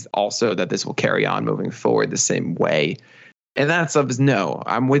that means also that this will carry on moving forward the same way. And that stuff is no.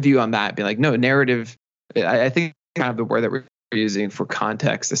 I'm with you on that. Be like, no, narrative. I think kind of the word that we're using for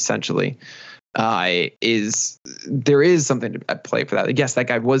context essentially. There is something at play for that. Like, yes, that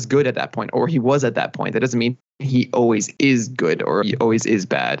guy was good at that point, or he was at that point. That doesn't mean he always is good or he always is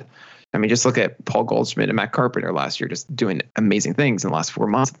bad. I mean, just look at Paul Goldschmidt and Matt Carpenter last year, just doing amazing things in the last 4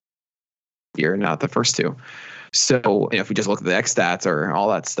 months. Year, not the first 2. So if we just look at the X stats or all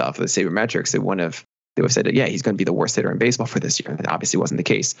that stuff, the sabermetrics, they would have said that, yeah, he's going to be the worst hitter in baseball for this year. That obviously wasn't the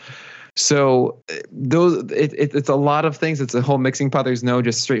case. So it's a lot of things. It's a whole mixing pot. There's no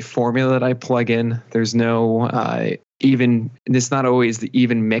just straight formula that I plug in. There's no it's not always the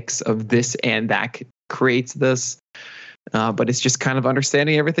even mix of this and that creates this. But it's just kind of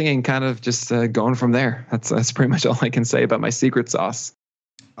understanding everything and kind of just going from there. That's pretty much all I can say about my secret sauce.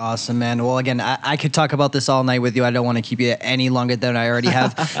 Awesome, man. Well, again, I could talk about this all night with you. I don't want to keep you any longer than I already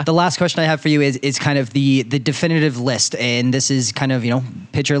have. The last question I have for you is kind of the definitive list. And this is kind of,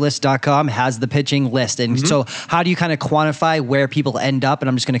 pitcherlist.com has the pitching list. And so how do you kind of quantify where people end up? And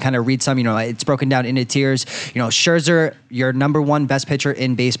I'm just going to kind of read some, it's broken down into tiers. Scherzer, your number 1 best pitcher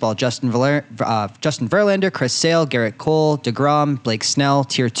in baseball. Justin Verlander, Chris Sale, Garrett Cole, DeGrom, Blake Snell.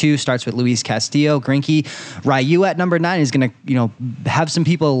 Tier 2 starts with Luis Castillo, Greinke. Ryu at number 9 is going to, have some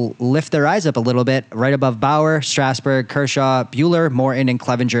people lift their eyes up a little bit, right above Bauer, Strasburg, Kershaw, Buehler, Morton, and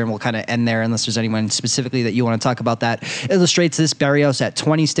Clevenger, and we'll kind of end there unless there's anyone specifically that you want to talk about that illustrates this. Barrios at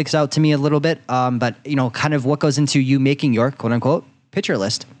 20 sticks out to me a little bit, but kind of what goes into you making your quote-unquote pitcher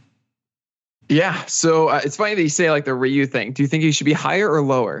list. Yeah, so it's funny that you say like the Ryu thing. Do you think he should be higher or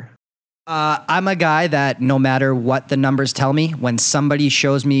lower? I'm a guy that no matter what the numbers tell me, when somebody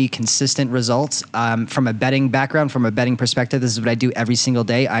shows me consistent results, from a betting background, from a betting perspective, this is what I do every single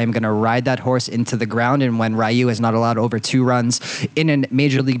day. I am going to ride that horse into the ground. And when Ryu is not allowed over 2 runs in a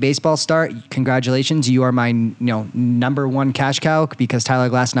Major League Baseball start, congratulations. You are my number one cash cow, because Tyler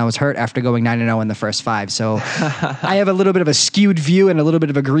Glasnow was hurt after going 9-0 in the first 5. So I have a little bit of a skewed view and a little bit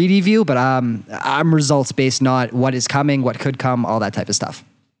of a greedy view, but I'm results based, not what is coming, what could come, all that type of stuff.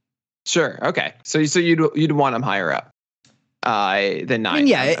 Sure. Okay. So you'd want him higher up than 9. I mean,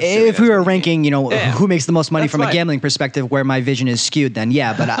 yeah, if we were ranking, who makes the most money from a gambling perspective, where my vision is skewed, then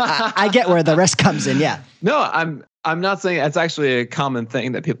yeah. But I get where the rest comes in. Yeah. No, I'm not saying that's actually a common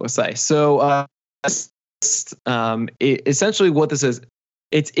thing that people say. So essentially what this is,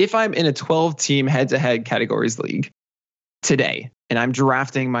 it's if I'm in a 12-team head-to-head categories league today, and I'm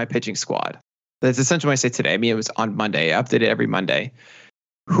drafting my pitching squad. That's essentially when I say today. I mean, it was on Monday. I update it every Monday.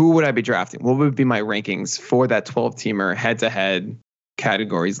 Who would I be drafting? What would be my rankings for that 12-teamer head-to-head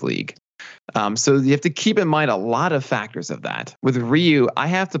categories league? So you have to keep in mind a lot of factors of that. With Ryu, I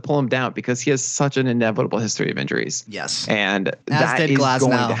have to pull him down because he has such an inevitable history of injuries. Yes. And that is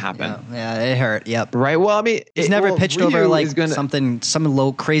going to happen. Yeah, it hurt. Yep. Right. Well, I mean, he's never pitched Ryu over like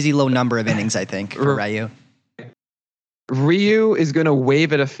some crazy low number of innings, I think, for Ryu. Ryu is going to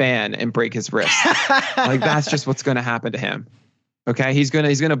wave at a fan and break his wrist. Like, that's just what's going to happen to him. Okay, he's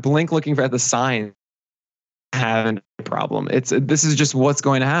gonna blink looking at the sign. Having a problem. This is just what's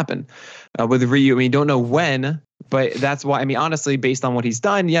going to happen with Ryu. I mean, you don't know when, but that's why. I mean, honestly, based on what he's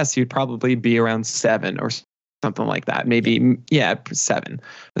done, yes, he'd probably be around 7 or something like that. Maybe 7.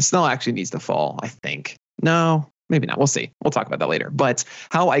 The Snell actually needs to fall, I think. No, maybe not. We'll see. We'll talk about that later. But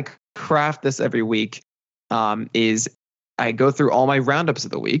how I craft this every week is I go through all my roundups of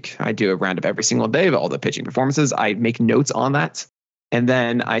the week. I do a roundup every single day of all the pitching performances. I make notes on that. And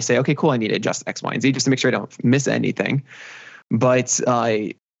then I say, okay, cool, I need to adjust X, Y, and Z just to make sure I don't miss anything. But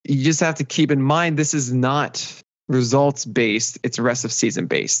you just have to keep in mind, this is not results-based. It's rest of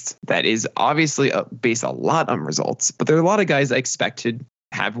season-based. That is obviously based a lot on results. But there are a lot of guys I expect to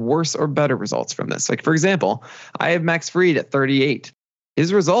have worse or better results from this. Like, for example, I have Max Fried at 38.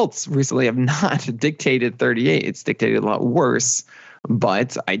 His results recently have not dictated 38. It's dictated a lot worse.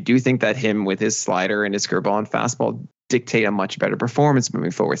 But I do think that him with his slider and his curveball and fastball dictate a much better performance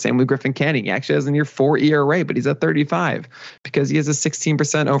moving forward. Same with Griffin Canning. He actually has a near 4 ERA, but he's at 35 because he has a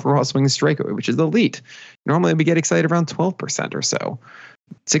 16% overall swing and strike rate, which is elite. Normally we get excited around 12% or so.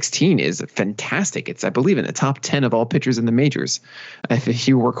 16 is fantastic. It's, I believe, in the top 10 of all pitchers in the majors if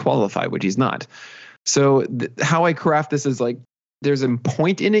he were qualified, which he's not. So how I craft this is like there's a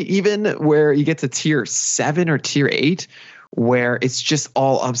point in it even where you get to tier 7 or tier 8 where it's just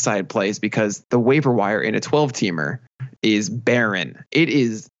all upside plays because the waiver wire in a 12-teamer is barren. It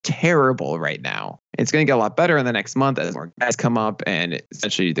is terrible right now. It's going to get a lot better in the next month as more guys come up and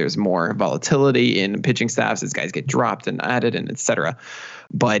essentially there's more volatility in pitching staffs as guys get dropped and added and et cetera.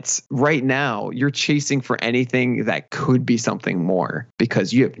 But right now you're chasing for anything that could be something more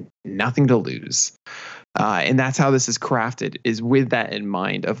because you have nothing to lose. And that's how this is crafted, is with that in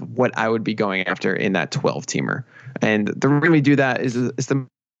mind of what I would be going after in that 12-teamer. And the reason we do that is the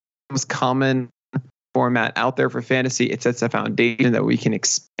most common format out there for fantasy. It sets a foundation that we can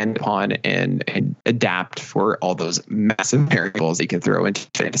expand upon and adapt for all those massive variables that you can throw into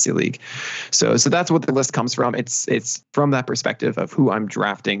fantasy league. So that's what the list comes from. It's from that perspective of who I'm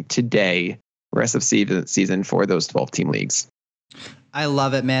drafting today, rest of season for those 12-team leagues. I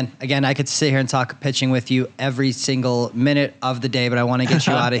love it, man. Again, I could sit here and talk pitching with you every single minute of the day, but I want to get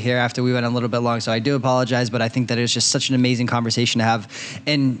you out of here after we went a little bit long. So I do apologize, but I think that it's just such an amazing conversation to have.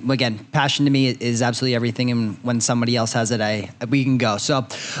 And again, passion to me is absolutely everything. And when somebody else has it, we can go. So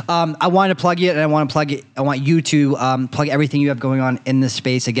I want to plug you, and I want you to plug everything you have going on in this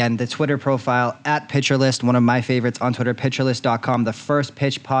space. Again, the Twitter profile at PitcherList, one of my favorites on Twitter, pitcherlist.com, the First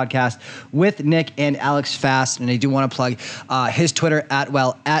Pitch podcast with Nick and Alex Fast. And I do want to plug his Twitter at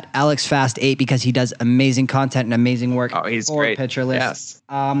AlexFast8 because he does amazing content and amazing work. Oh, he's great. Pitcher List. Yes.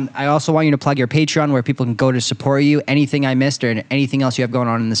 I also want you to plug your Patreon where people can go to support you. Anything I missed or anything else you have going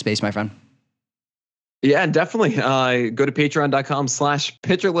on in the space, my friend? Yeah, definitely. Go to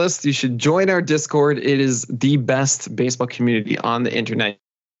patreon.com/pitcherlist. You should join our Discord. It is the best baseball community on the internet.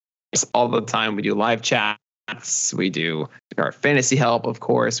 All the time. We do live chats. We do our fantasy help, of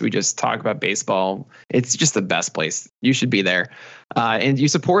course. We just talk about baseball. It's just the best place. You should be there. And you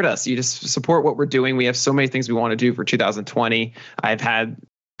support us. You just support what we're doing. We have so many things we want to do for 2020. I've had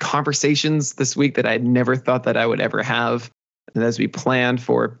conversations this week that I never thought that I would ever have And as we plan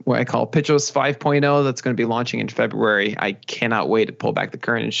for what I call Pitchless 5.0, that's going to be launching in February. I cannot wait to pull back the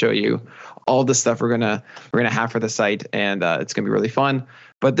curtain and show you all the stuff we're gonna have for the site, and it's gonna be really fun.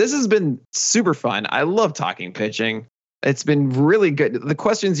 But this has been super fun. I love talking pitching. It's been really good. The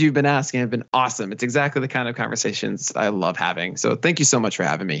questions you've been asking have been awesome. It's exactly the kind of conversations I love having. So thank you so much for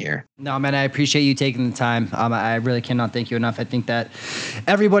having me here. No, man, I appreciate you taking the time. I really cannot thank you enough. I think that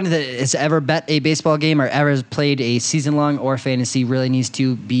everybody that has ever bet a baseball game or ever has played a season long or fantasy really needs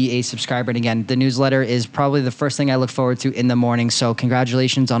to be a subscriber. And again, the newsletter is probably the first thing I look forward to in the morning. So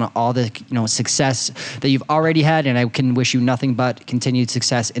congratulations on all the success that you've already had. And I can wish you nothing but continued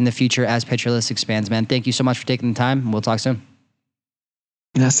success in the future as Pitcher List expands, man. Thank you so much for taking the time. We'll talk soon.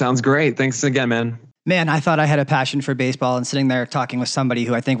 That sounds great. Thanks again, man. Man, I thought I had a passion for baseball, and sitting there talking with somebody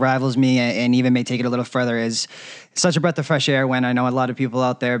who I think rivals me and even may take it a little further is such a breath of fresh air. When I know a lot of people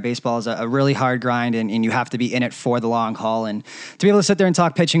out there, baseball is a really hard grind, and you have to be in it for the long haul. And to be able to sit there and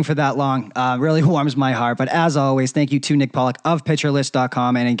talk pitching for that long really warms my heart. But as always, thank you to Nick Pollack of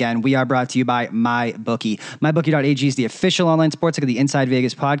PitcherList.com. And again, we are brought to you by MyBookie. MyBookie.ag is the official online sportsbook of the Inside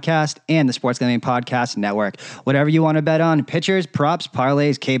Vegas podcast and the Sports Gambling Podcast Network. Whatever you want to bet on, pitchers, props,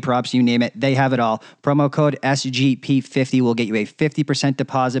 parlays, K-props, you name it, they have it all. Promo code SGP50 will get you a 50%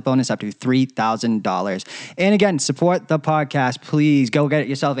 deposit bonus up to $3,000. And again, support the podcast. Please go get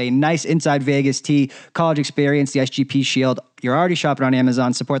yourself a nice Inside Vegas tee, college experience, the SGP Shield. You're already shopping on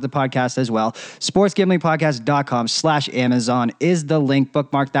Amazon. Support the podcast as well. sportsgamblingpodcast.com/Amazon is the link.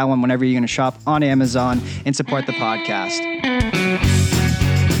 Bookmark that one whenever you're going to shop on Amazon and support the podcast.